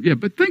finally forgive.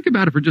 But think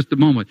about it for just a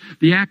moment.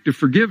 The act of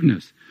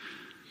forgiveness.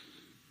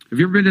 Have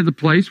you ever been to the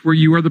place where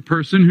you are the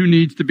person who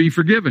needs to be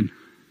forgiven?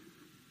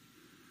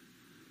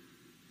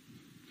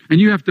 And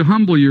you have to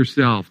humble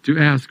yourself to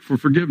ask for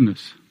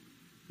forgiveness.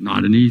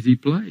 Not an easy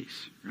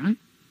place, right?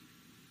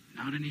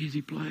 Not an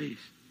easy place.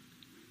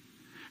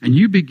 And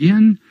you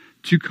begin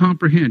to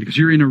comprehend, because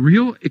you're in a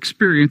real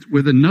experience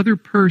with another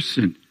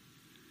person.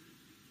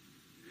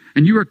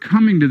 And you are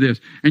coming to this.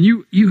 And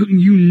you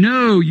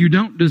know you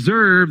don't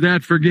deserve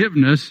that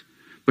forgiveness,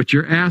 but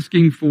you're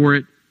asking for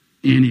it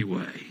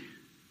anyway.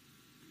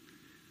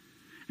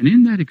 And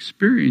in that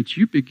experience,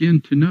 you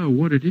begin to know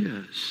what it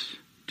is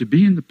to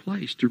be in the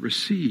place to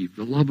receive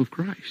the love of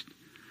Christ.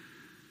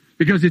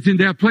 Because it's in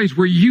that place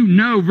where you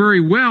know very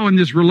well in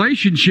this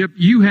relationship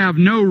you have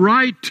no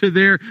right to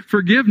their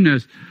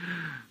forgiveness.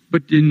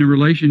 But in the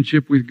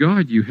relationship with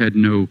God, you had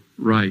no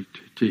right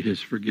to His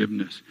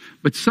forgiveness.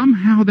 But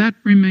somehow that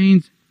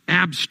remains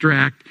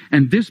abstract,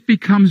 and this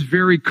becomes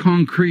very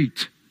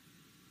concrete.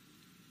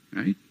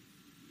 Right?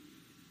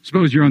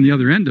 Suppose you're on the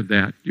other end of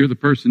that. You're the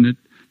person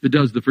that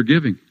does the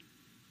forgiving.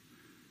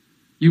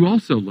 You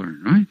also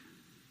learn, right?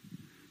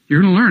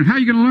 You're going to learn. How are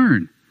you going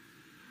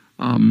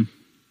to learn?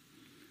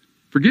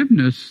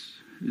 Forgiveness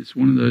is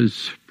one of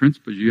those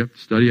principles you have to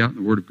study out in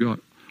the Word of God.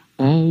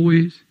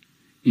 Always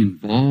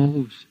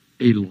involves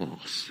a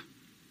loss.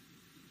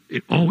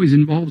 It always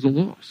involves a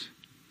loss.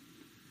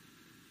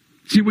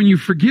 See, when you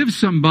forgive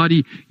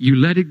somebody, you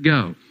let it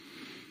go.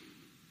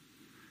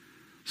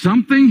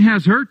 Something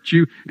has hurt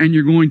you, and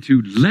you're going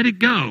to let it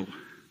go.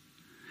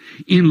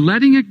 In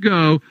letting it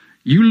go,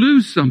 you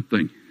lose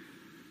something.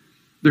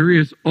 There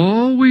is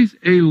always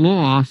a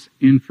loss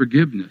in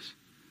forgiveness.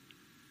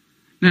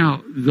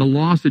 Now, the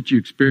loss that you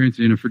experience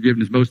in a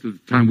forgiveness, most of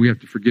the time we have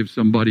to forgive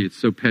somebody. It's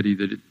so petty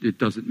that it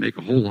doesn't make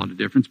a whole lot of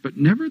difference. But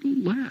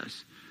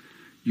nevertheless,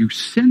 you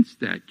sense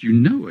that, you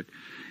know it.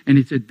 And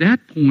it's at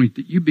that point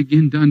that you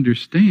begin to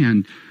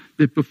understand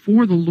that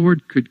before the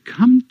Lord could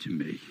come to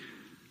me,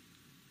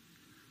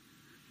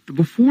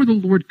 before the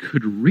Lord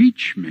could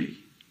reach me,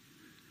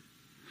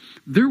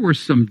 there were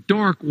some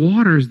dark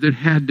waters that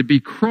had to be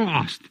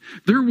crossed.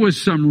 There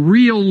was some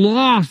real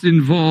loss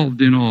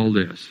involved in all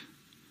this.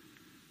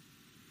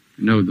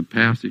 You know the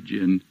passage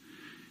in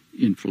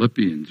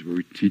Philippians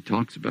where he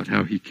talks about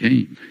how he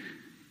came.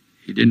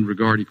 He didn't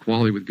regard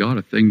equality with God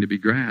a thing to be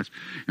grasped.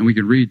 And we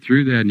can read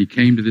through that, and he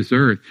came to this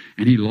earth,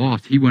 and he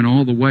lost. He went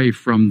all the way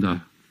from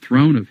the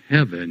throne of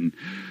heaven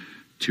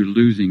to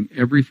losing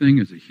everything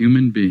as a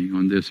human being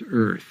on this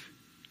earth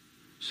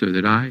so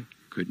that I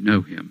could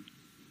know him.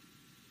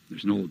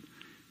 There's an old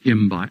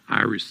hymn by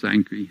Irish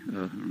Sankey. I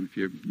don't know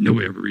if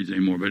nobody ever reads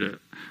anymore, but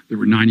there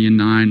were 90 and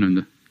 9 on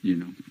the,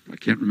 I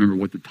can't remember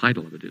what the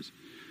title of it is.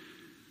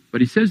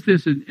 But he says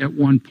this at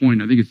one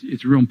point. I think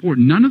it's real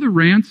important. None of the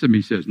ransom,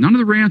 he says, none of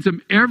the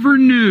ransom ever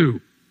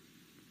knew.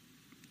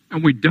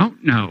 And we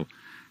don't know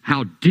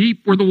how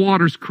deep were the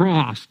waters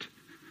crossed,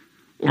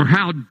 or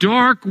how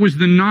dark was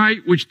the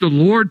night which the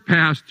Lord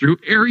passed through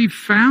ere he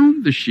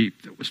found the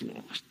sheep that was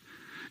lost.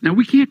 Now,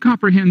 we can't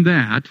comprehend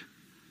that.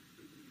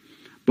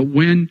 But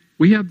when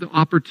we have the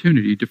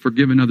opportunity to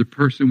forgive another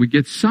person, we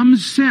get some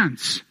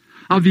sense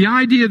of the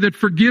idea that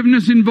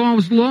forgiveness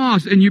involves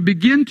loss, and you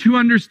begin to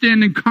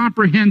understand and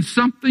comprehend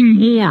something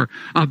more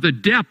of the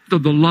depth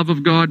of the love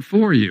of God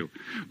for you.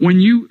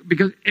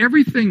 Because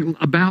everything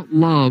about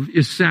love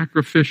is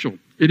sacrificial.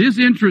 It is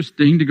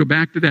interesting to go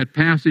back to that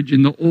passage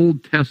in the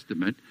Old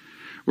Testament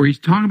where he's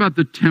talking about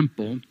the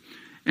temple,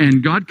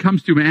 and God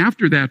comes to him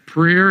after that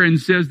prayer and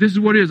says, this is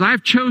what it is.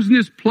 I've chosen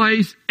this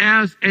place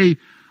as a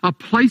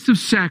place of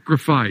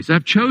sacrifice.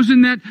 I've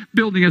chosen that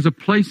building as a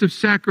place of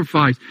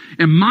sacrifice.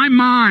 And my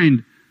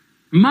mind,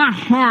 my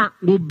heart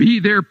will be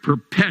there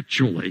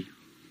perpetually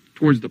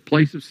towards the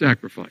place of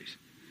sacrifice.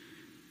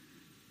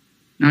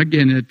 Now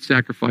again, that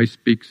sacrifice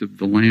speaks of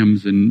the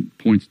lambs and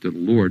points to the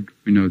Lord.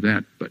 We know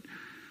that. But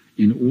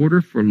in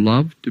order for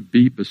love to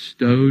be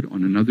bestowed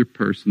on another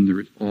person, there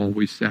is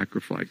always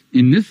sacrifice.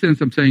 In this sense,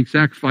 I'm saying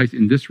sacrifice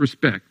in this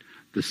respect,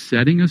 the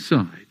setting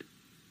aside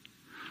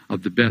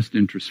of the best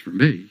interest for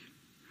me,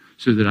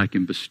 so that I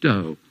can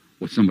bestow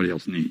what somebody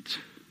else needs.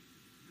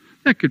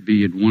 That could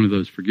be in one of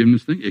those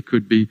forgiveness things. It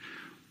could be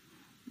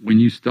when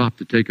you stop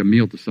to take a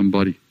meal to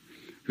somebody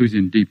who's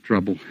in deep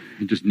trouble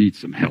and just needs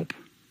some help.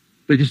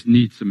 They just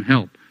need some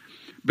help.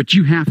 But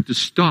you have to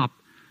stop.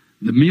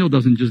 The meal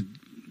doesn't just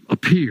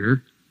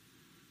appear.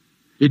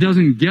 It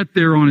doesn't get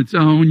there on its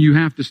own. You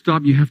have to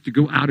stop. You have to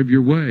go out of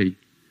your way.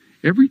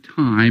 Every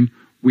time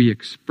we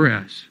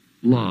express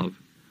love,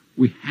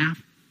 we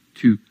have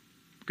to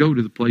go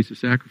to the place of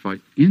sacrifice.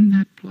 In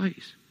that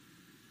place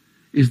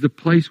is the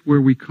place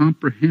where we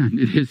comprehend.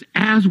 It is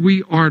as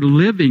we are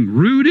living,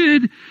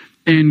 rooted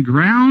and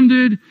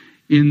grounded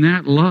in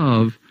that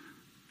love,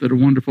 that a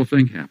wonderful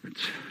thing happens.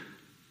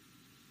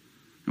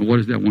 And what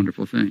is that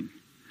wonderful thing?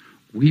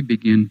 We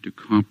begin to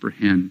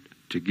comprehend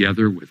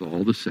together with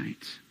all the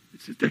saints.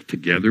 It's that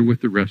together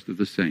with the rest of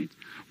the saints.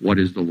 What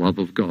is the love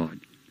of God?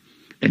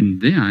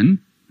 And then,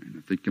 and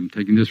I think I'm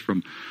taking this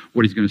from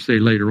what he's going to say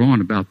later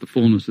on about the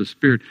fullness of the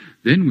Spirit,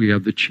 then we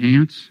have the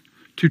chance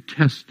to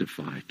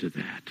testify to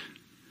that.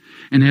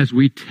 And as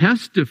we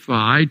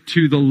testify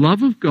to the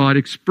love of God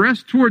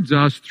expressed towards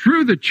us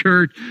through the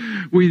church,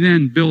 we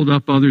then build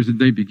up others and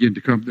they begin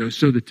to come,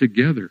 so that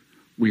together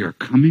we are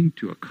coming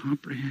to a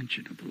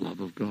comprehension of the love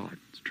of God.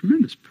 It's a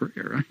tremendous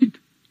prayer, right?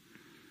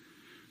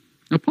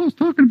 Now, Paul's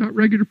talking about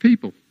regular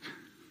people.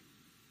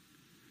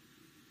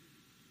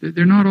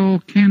 They're not all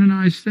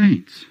canonized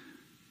saints.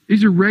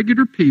 These are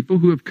regular people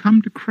who have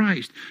come to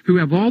Christ, who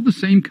have all the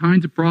same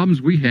kinds of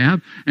problems we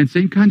have and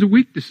same kinds of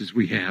weaknesses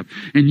we have.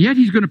 And yet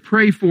he's going to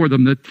pray for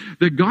them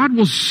that God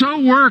will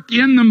so work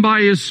in them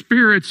by his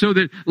Spirit so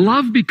that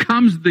love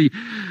becomes the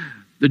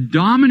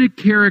dominant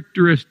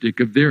characteristic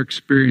of their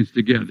experience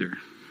together.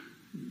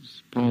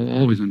 Paul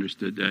always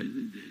understood that.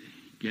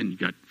 Again, you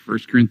got 1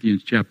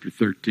 Corinthians chapter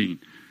 13.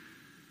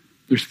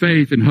 There's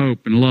faith and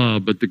hope and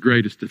love, but the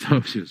greatest of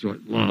those is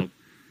what? Love.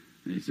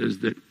 And he says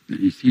that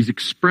he's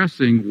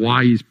expressing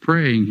why he's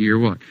praying here.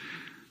 What?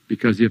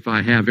 Because if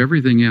I have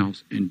everything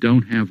else and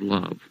don't have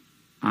love,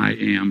 I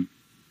am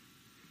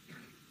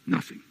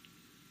nothing.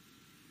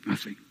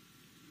 Nothing.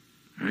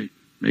 Right?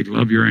 Make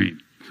love your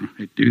aim.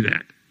 Right? Do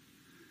that.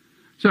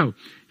 So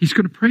he's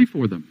going to pray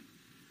for them.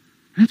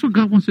 And that's what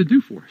God wants to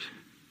do for us.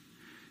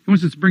 He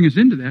wants us to bring us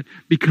into that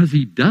because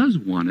he does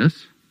want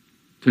us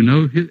to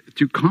know,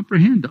 to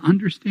comprehend, to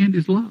understand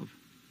his love.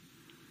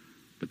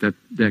 But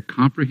that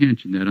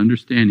comprehension, that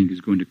understanding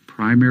is going to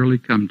primarily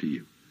come to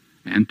you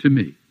and to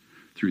me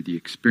through the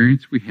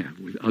experience we have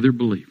with other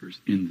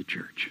believers in the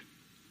church.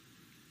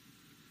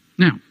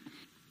 Now,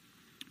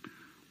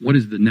 what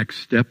is the next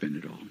step in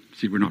it all?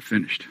 See, we're not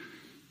finished.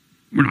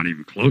 We're not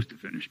even close to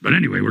finished. But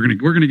anyway, we're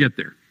going to get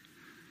there.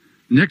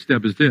 The next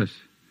step is this,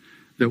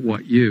 that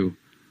what you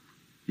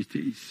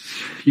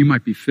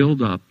might be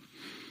filled up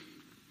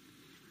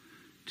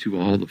to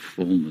all the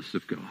fullness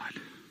of God.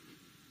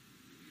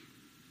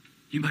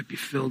 You might be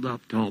filled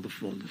up to all the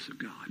fullness of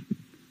God.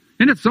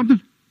 Isn't that something?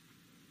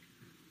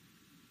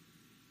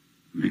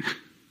 I mean,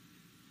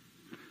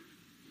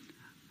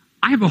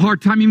 I have a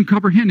hard time even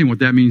comprehending what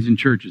that means in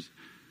churches.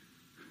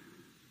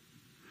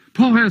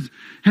 Paul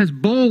has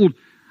bold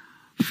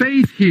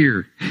faith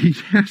here.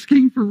 He's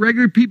asking for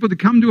regular people to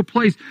come to a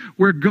place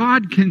where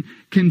God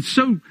can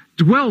so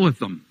dwell with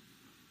them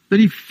that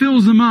he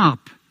fills them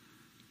up.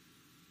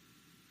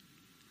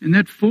 And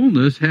that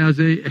fullness has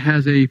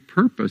a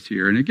purpose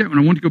here. And again, when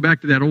I want to go back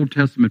to that Old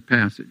Testament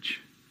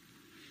passage,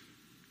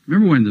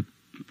 remember when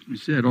we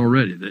said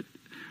already that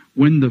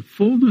when the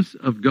fullness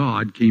of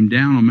God came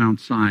down on Mount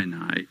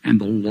Sinai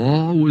and the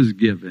law was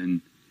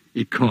given,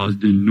 it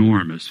caused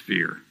enormous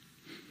fear.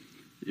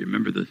 You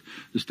remember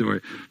the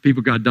story?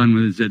 People got done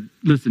with it and said,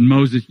 listen,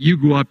 Moses, you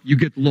go up, you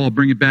get the law,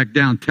 bring it back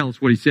down, tell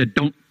us what he said.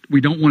 We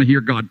don't want to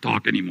hear God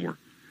talk anymore.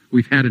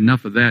 We've had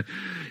enough of that.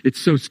 It's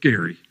so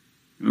scary.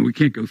 I mean, we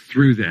can't go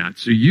through that.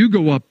 So you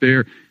go up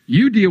there,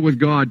 you deal with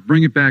God,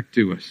 bring it back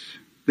to us.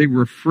 They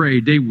were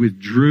afraid. They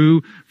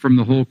withdrew from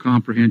the whole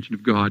comprehension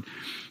of God.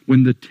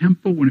 When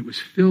it was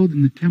filled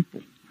in the temple,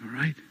 all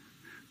right?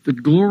 The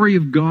glory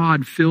of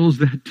God fills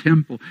that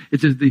temple. It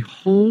says the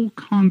whole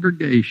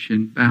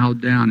congregation bowed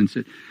down and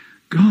said,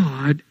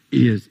 God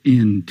is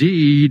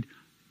indeed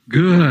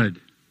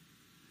good.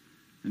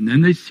 And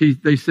then they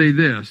say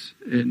this,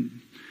 and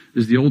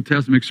this is the Old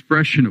Testament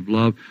expression of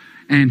love,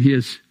 and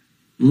his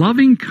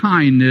loving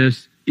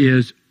kindness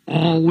is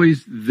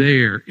always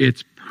there.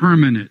 It's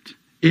permanent.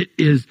 It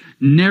is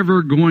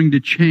never going to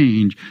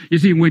change. You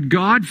see, when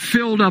God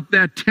filled up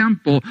that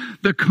temple,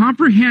 the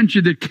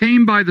comprehension that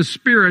came by the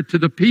Spirit to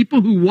the people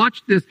who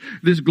watched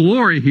this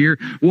glory here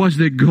was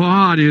that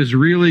God is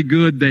really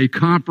good. They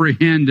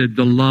comprehended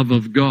the love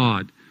of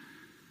God.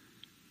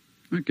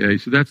 Okay,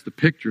 so that's the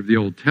picture of the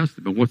Old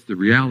Testament. What's the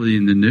reality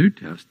in the New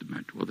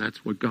Testament? Well,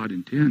 that's what God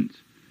intends.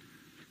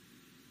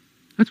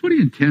 That's what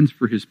he intends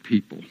for his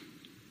people.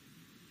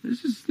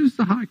 This is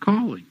the high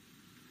calling.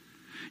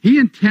 He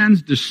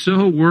intends to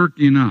so work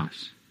in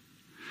us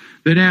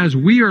that as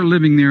we are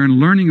living there and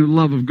learning the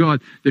love of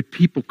God, that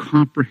people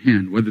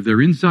comprehend, whether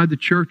they're inside the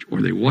church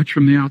or they watch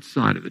from the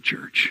outside of the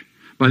church.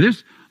 By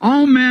this,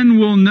 all men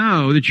will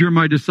know that you're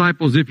my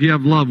disciples if you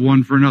have love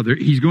one for another.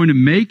 He's going to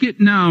make it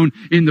known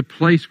in the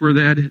place where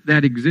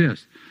that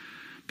exists.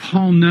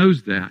 Paul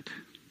knows that.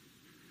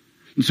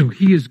 And so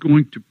he is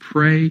going to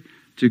pray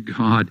to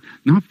God,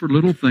 not for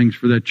little things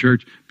for that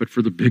church, but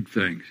for the big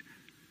things.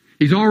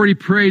 He's already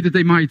prayed that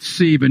they might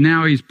see, but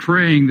now he's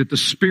praying that the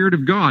Spirit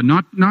of God,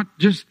 not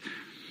just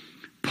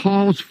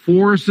Paul's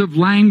force of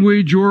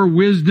language or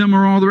wisdom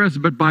or all the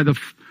rest, but by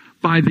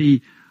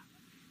the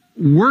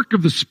work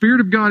of the Spirit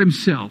of God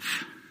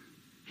himself,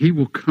 he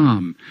will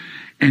come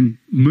and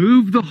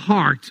move the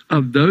hearts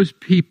of those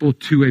people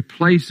to a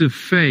place of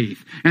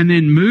faith, and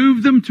then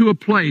move them to a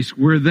place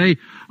where they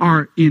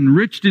are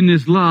enriched in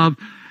his love,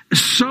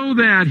 so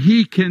that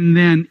he can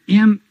then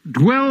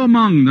dwell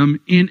among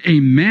them in a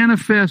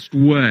manifest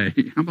way.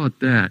 How about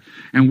that?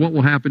 And what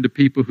will happen to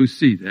people who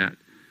see that?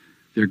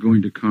 They're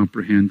going to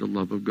comprehend the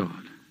love of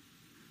God.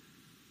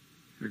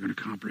 They're going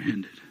to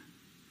comprehend it.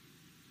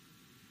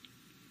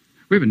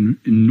 We have an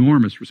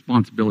enormous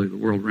responsibility of the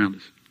world around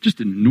us.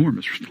 Just an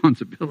enormous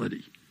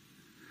responsibility.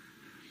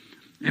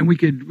 And we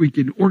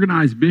could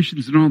organize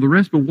missions and all the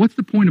rest, but what's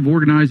the point of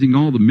organizing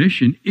all the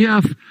mission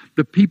if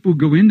the people who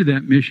go into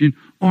that mission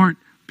aren't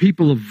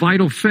people of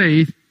vital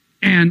faith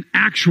and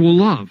actual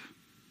love?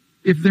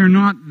 If they're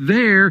not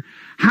there,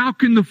 how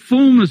can the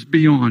fullness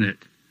be on it?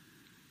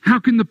 How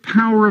can the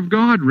power of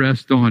God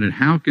rest on it?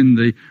 How can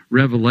the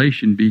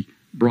revelation be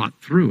brought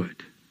through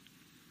it.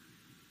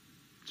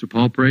 So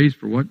Paul prays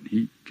for what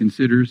he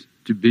considers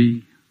to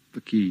be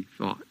the key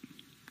thought.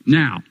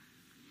 Now,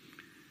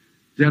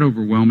 is that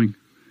overwhelming?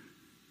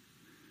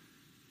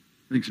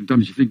 I think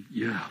sometimes you think,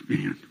 yeah,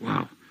 man,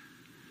 wow.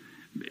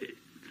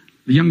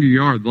 The younger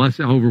you are, the less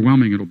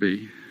overwhelming it'll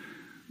be.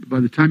 But by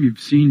the time you've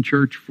seen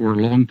church for a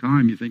long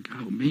time, you think,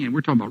 oh man,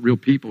 we're talking about real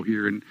people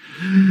here, and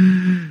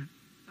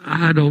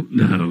I don't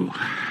know.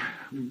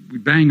 We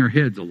bang our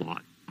heads a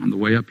lot on the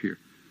way up here.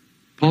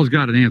 Paul's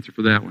got an answer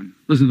for that one.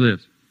 Listen to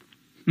this.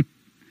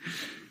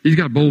 He's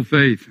got bold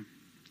faith.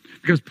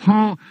 Because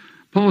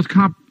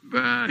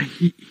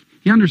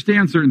he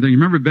understands certain things.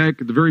 Remember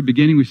back at the very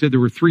beginning we said there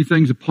were three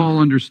things that Paul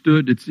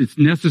understood. It's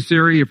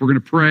necessary if we're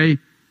going to pray.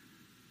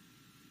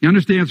 He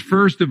understands,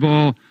 first of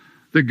all,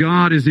 that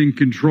God is in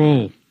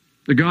control.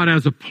 That God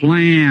has a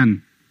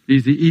plan.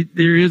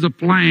 There is a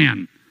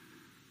plan.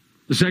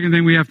 The second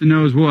thing we have to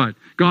know is what?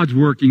 God's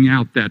working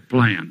out that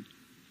plan.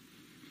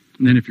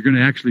 And then if you're going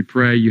to actually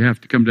pray, you have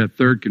to come to that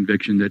third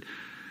conviction that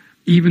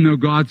even though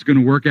God's going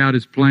to work out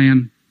his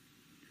plan,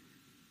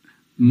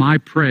 my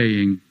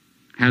praying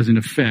has an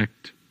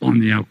effect on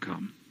the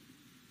outcome.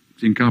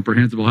 It's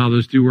incomprehensible how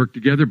those two work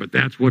together, but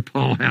that's what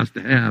Paul has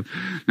to have.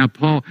 Now,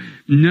 Paul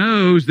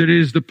knows that it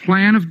is the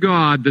plan of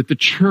God that the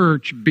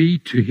church be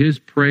to his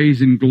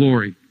praise and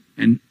glory.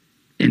 And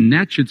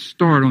that should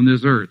start on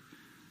this earth.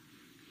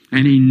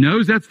 And he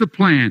knows that's the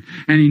plan.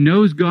 And he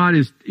knows God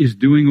is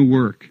doing a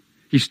work.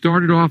 He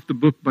started off the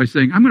book by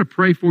saying, I'm going to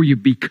pray for you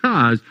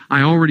because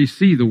I already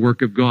see the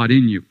work of God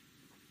in you.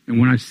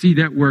 And when I see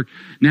that work,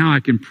 now I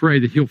can pray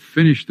that he'll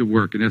finish the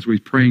work. And that's what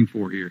he's praying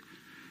for here.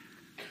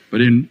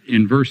 But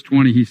in verse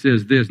 20, he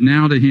says this,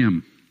 now to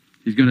him,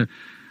 he's going to,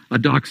 a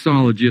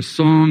doxology, a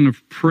song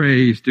of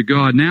praise to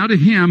God. Now to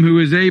him who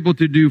is able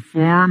to do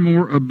far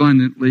more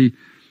abundantly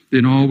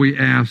than all we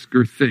ask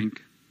or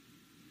think,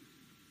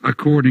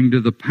 according to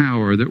the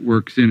power that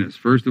works in us.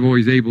 First of all,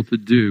 he's able to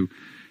do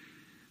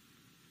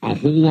a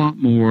whole lot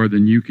more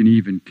than you can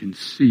even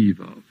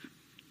conceive of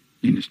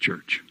in his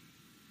church.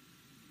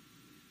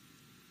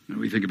 Now,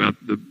 we think about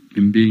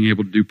him being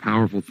able to do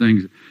powerful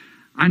things.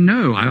 I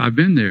know, I've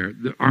been there.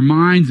 Our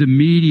minds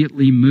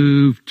immediately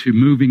move to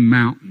moving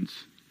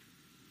mountains.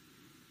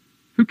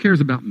 Who cares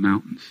about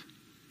mountains?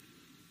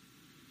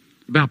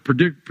 About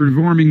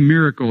performing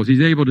miracles.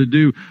 He's able to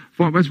do,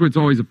 that's what's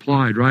always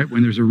applied, right?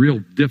 When there's a real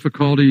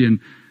difficulty, and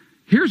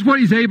here's what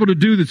he's able to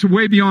do that's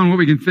way beyond what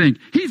we can think.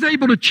 He's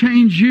able to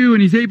change you,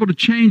 and he's able to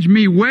change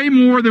me way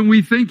more than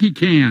we think he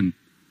can.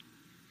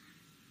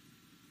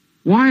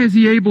 Why is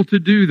he able to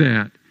do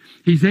that?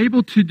 He's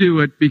able to do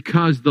it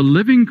because the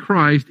living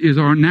Christ is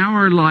now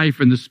our life,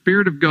 and the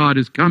Spirit of God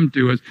has come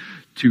to us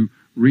to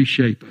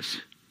reshape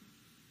us.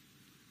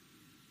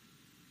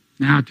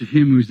 Now to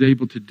him who's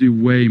able to do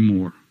way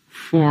more,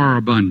 far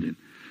abundant,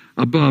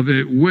 above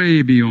it,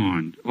 way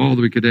beyond all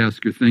that we could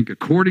ask or think,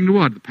 according to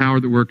what? The power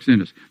that works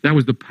in us. That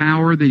was the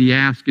power that he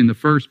asked in the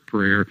first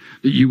prayer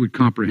that you would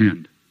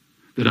comprehend,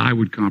 that I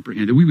would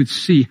comprehend, that we would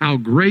see how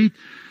great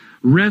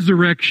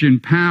resurrection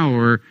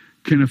power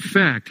can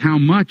affect, how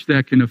much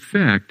that can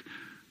affect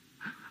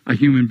a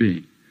human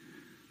being.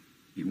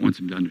 He wants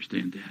him to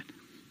understand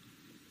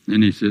that.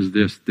 And he says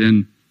this,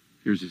 then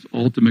here's his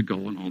ultimate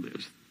goal in all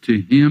this. To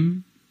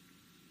him,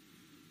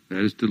 that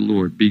is to the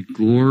Lord, be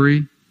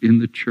glory in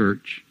the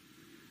church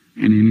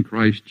and in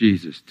Christ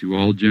Jesus to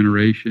all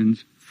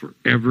generations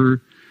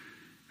forever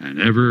and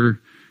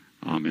ever.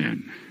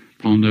 Amen.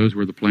 Paul knows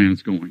where the plan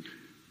is going.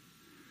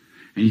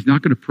 And he's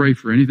not going to pray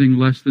for anything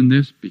less than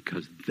this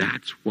because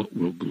that's what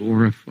will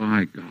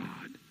glorify God.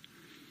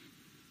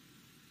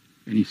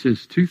 And he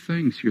says two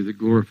things here that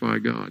glorify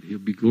God. He'll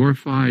be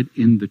glorified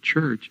in the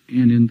church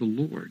and in the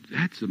Lord.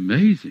 That's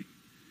amazing.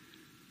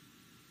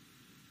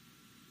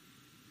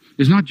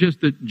 It's not just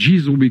that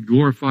Jesus will be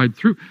glorified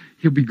through.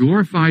 He'll be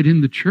glorified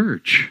in the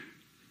church.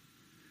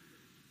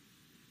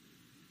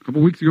 A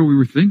couple of weeks ago we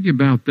were thinking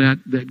about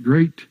that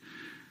great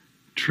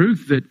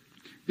truth that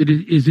it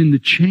is in the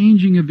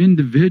changing of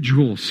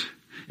individuals.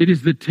 It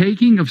is the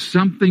taking of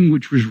something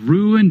which was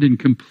ruined and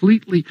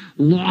completely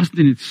lost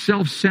in its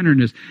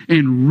self-centeredness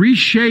and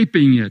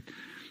reshaping it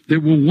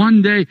that will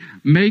one day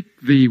make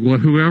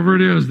whoever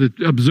it is that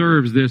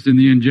observes this in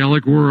the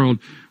angelic world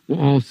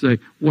will all say,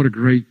 what a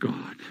great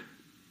God.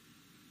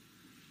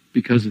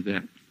 Because of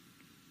that.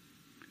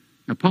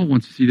 Now, Paul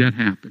wants to see that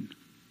happen.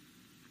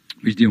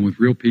 He's dealing with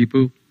real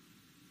people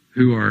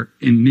who are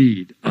in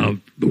need of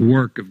the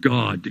work of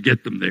God to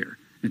get them there.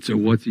 And so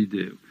what's he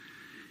do?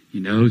 He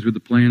knows what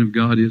the plan of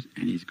God is,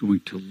 and he's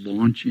going to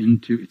launch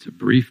into, it's a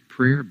brief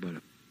prayer, but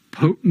a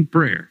potent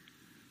prayer,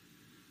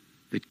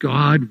 that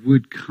God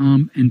would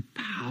come and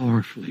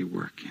powerfully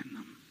work in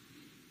them.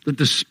 That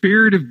the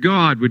Spirit of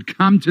God would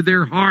come to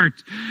their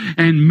hearts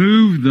and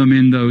move them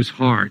in those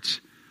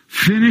hearts.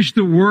 Finish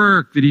the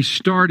work that he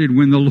started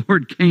when the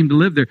Lord came to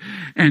live there,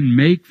 and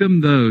make them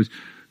those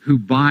who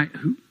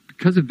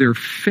because of their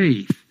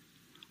faith,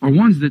 are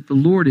ones that the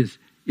Lord is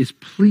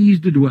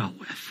pleased to dwell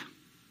with.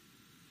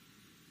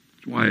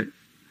 That's why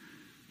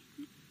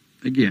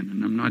Again,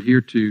 and I'm not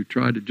here to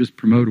try to just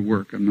promote a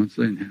work. I'm not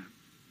saying that.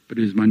 But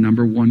it is my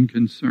number one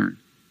concern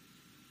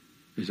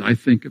as I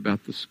think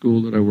about the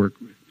school that I work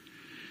with,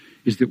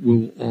 is that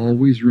we'll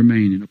always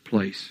remain in a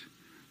place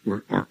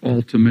where our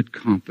ultimate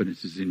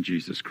confidence is in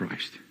Jesus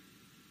Christ.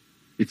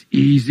 It's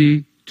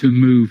easy to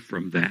move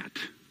from that.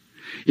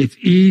 It's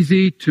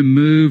easy to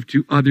move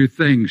to other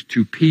things,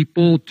 to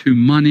people, to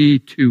money,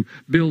 to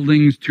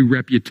buildings, to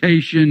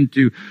reputation,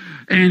 to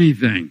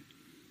anything.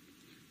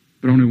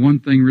 But only one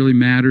thing really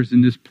matters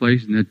in this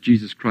place, and that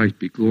Jesus Christ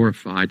be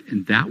glorified.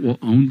 And that will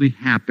only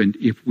happen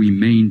if we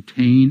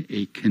maintain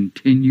a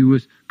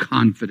continuous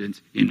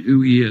confidence in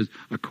who He is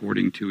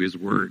according to His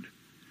Word.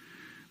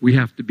 We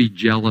have to be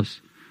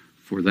jealous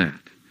for that.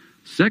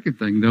 Second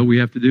thing, though, we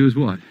have to do is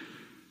what?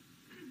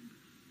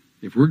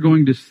 If we're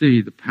going to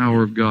see the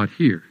power of God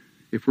here,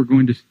 if we're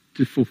going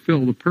to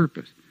fulfill the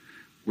purpose,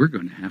 we're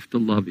going to have to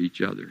love each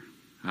other.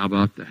 How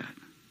about that?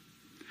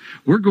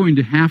 We're going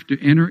to have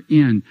to enter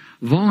in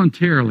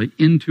voluntarily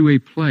into a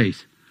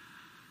place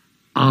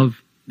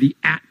of the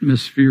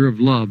atmosphere of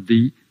love,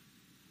 the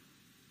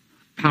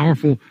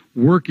powerful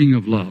working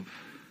of love.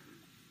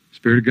 The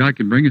Spirit of God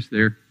can bring us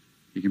there.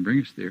 He can bring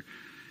us there.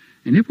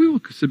 And if we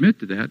will submit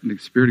to that, and the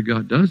Spirit of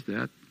God does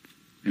that,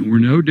 and we're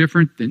no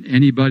different than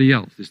anybody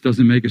else. This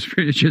doesn't make us,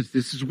 it's just,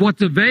 this is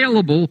what's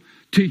available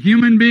to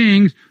human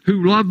beings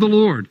who love the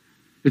Lord.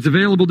 It's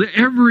available to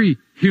every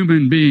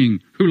human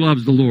being who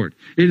loves the Lord.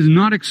 It is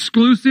not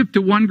exclusive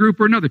to one group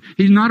or another.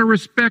 He's not a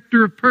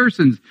respecter of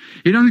persons.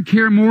 He doesn't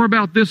care more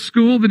about this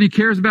school than He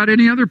cares about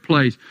any other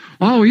place.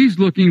 All He's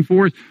looking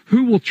for is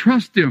who will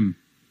trust Him.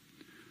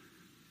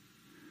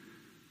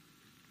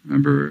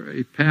 Remember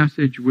a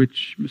passage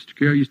which Mr.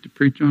 Carroll used to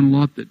preach on a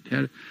lot that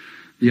had,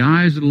 the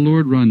eyes of the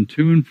Lord run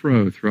to and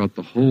fro throughout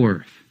the whole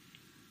earth,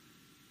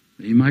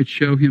 that He might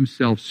show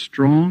Himself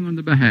strong on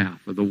the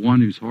behalf of the one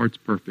whose heart's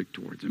perfect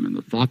towards Him. And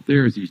the thought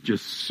there is He's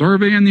just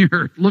surveying the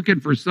earth, looking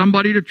for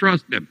somebody to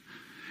trust Him.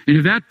 And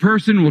if that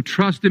person will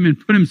trust Him and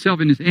put himself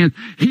in His hands,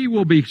 He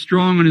will be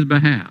strong on his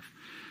behalf.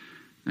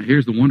 Now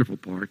here's the wonderful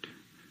part.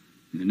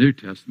 In the New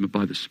Testament,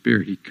 by the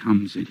Spirit, He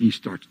comes and He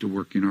starts to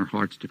work in our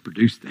hearts to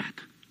produce that.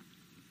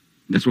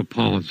 That's what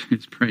Paul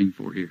is praying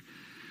for here.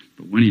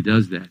 But when He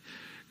does that,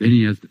 then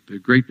He has the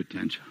great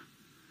potential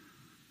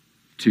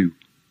to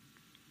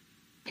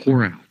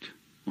pour out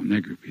on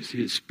that group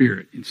His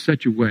Spirit in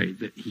such a way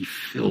that He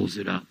fills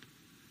it up.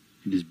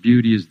 And His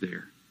beauty is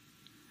there.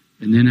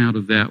 And then out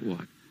of that,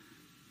 what?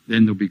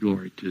 Then there'll be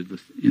glory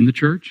in the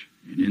church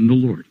and in the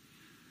Lord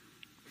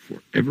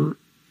forever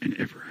and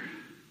ever.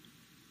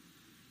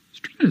 It's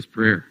tremendous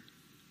prayer.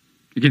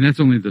 Again, that's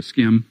only the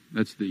skim.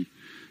 That's the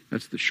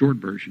short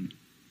version.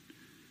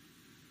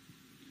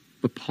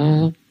 But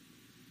Paul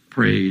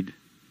prayed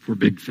for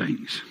big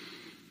things.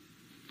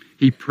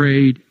 He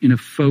prayed in a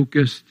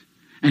focused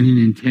and an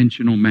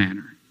intentional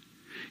manner.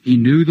 He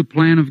knew the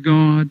plan of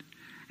God,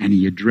 and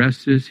he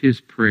addresses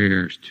his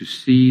prayers to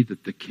see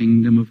that the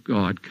kingdom of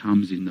God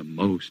comes in the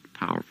most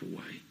powerful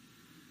way.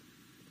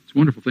 It's a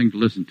wonderful thing to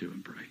listen to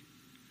him pray.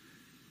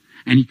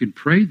 And he can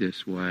pray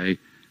this way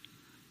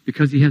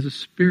because he has a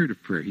spirit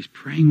of prayer. He's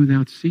praying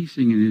without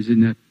ceasing, and is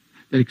in that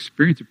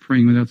experience of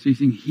praying without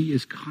ceasing, he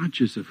is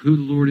conscious of who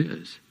the Lord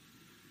is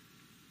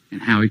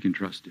and how he can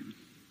trust Him.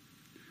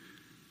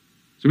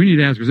 So we need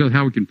to ask ourselves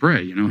how we can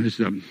pray. I'm not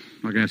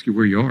going to ask you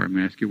where you are. I'm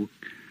going to ask you,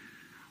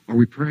 are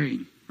we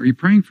praying? Are you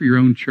praying for your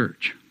own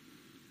church?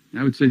 And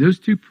I would say those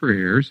two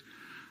prayers,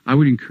 I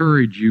would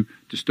encourage you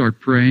to start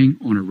praying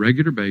on a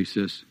regular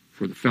basis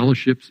for the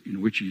fellowships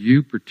in which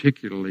you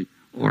particularly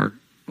are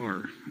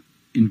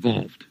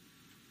involved.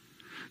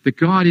 That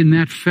God in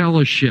that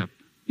fellowship,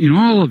 in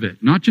all of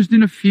it, not just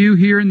in a few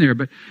here and there,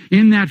 but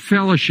in that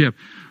fellowship,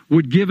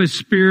 would give a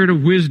spirit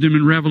of wisdom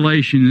and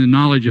revelation and the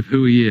knowledge of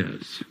who He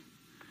is.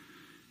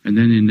 And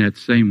then in that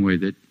same way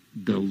that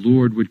the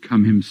Lord would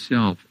come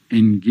Himself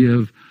and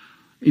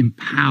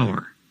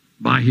empower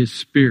by His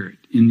Spirit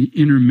in the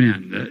inner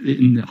men,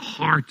 in the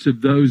hearts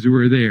of those who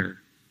are there.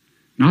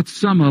 Not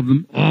some of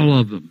them, all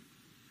of them,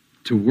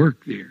 to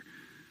work there.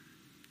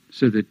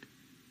 So that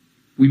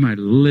we might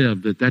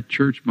live, that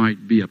church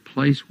might be a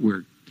place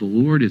where the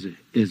Lord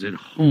is at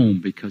home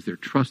because they're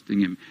trusting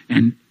Him,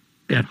 and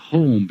at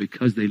home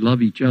because they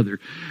love each other.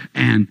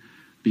 And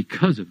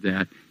because of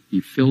that, He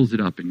fills it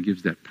up and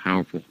gives that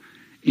powerful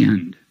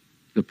end.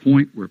 The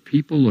point where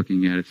people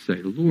looking at it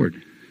say,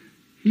 Lord,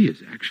 He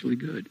is actually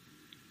good.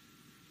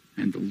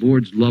 And the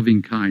Lord's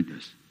loving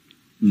kindness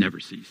never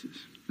ceases.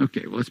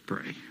 Okay, well, let's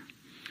pray.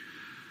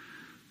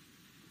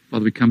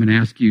 Father, we come and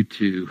ask You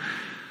to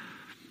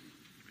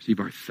receive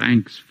our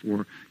thanks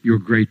for Your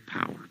great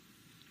power.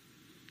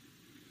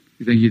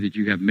 We thank You that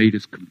You have made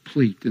us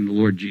complete in the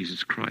Lord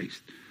Jesus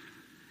Christ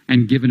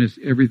and given us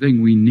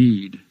everything we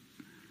need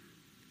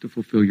to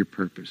fulfill Your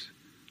purpose.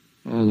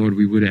 Oh, Lord,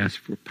 we would ask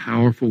for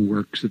powerful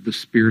works of the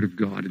Spirit of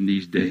God in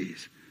these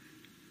days.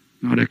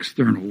 Not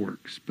external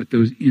works, but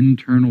those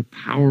internal,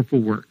 powerful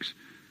works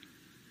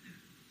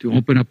to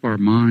open up our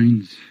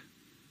minds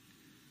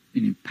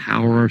and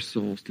empower our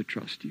souls to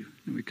trust You.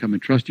 And we come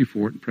and trust You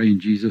for it and pray in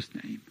Jesus'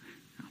 name.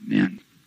 Amen.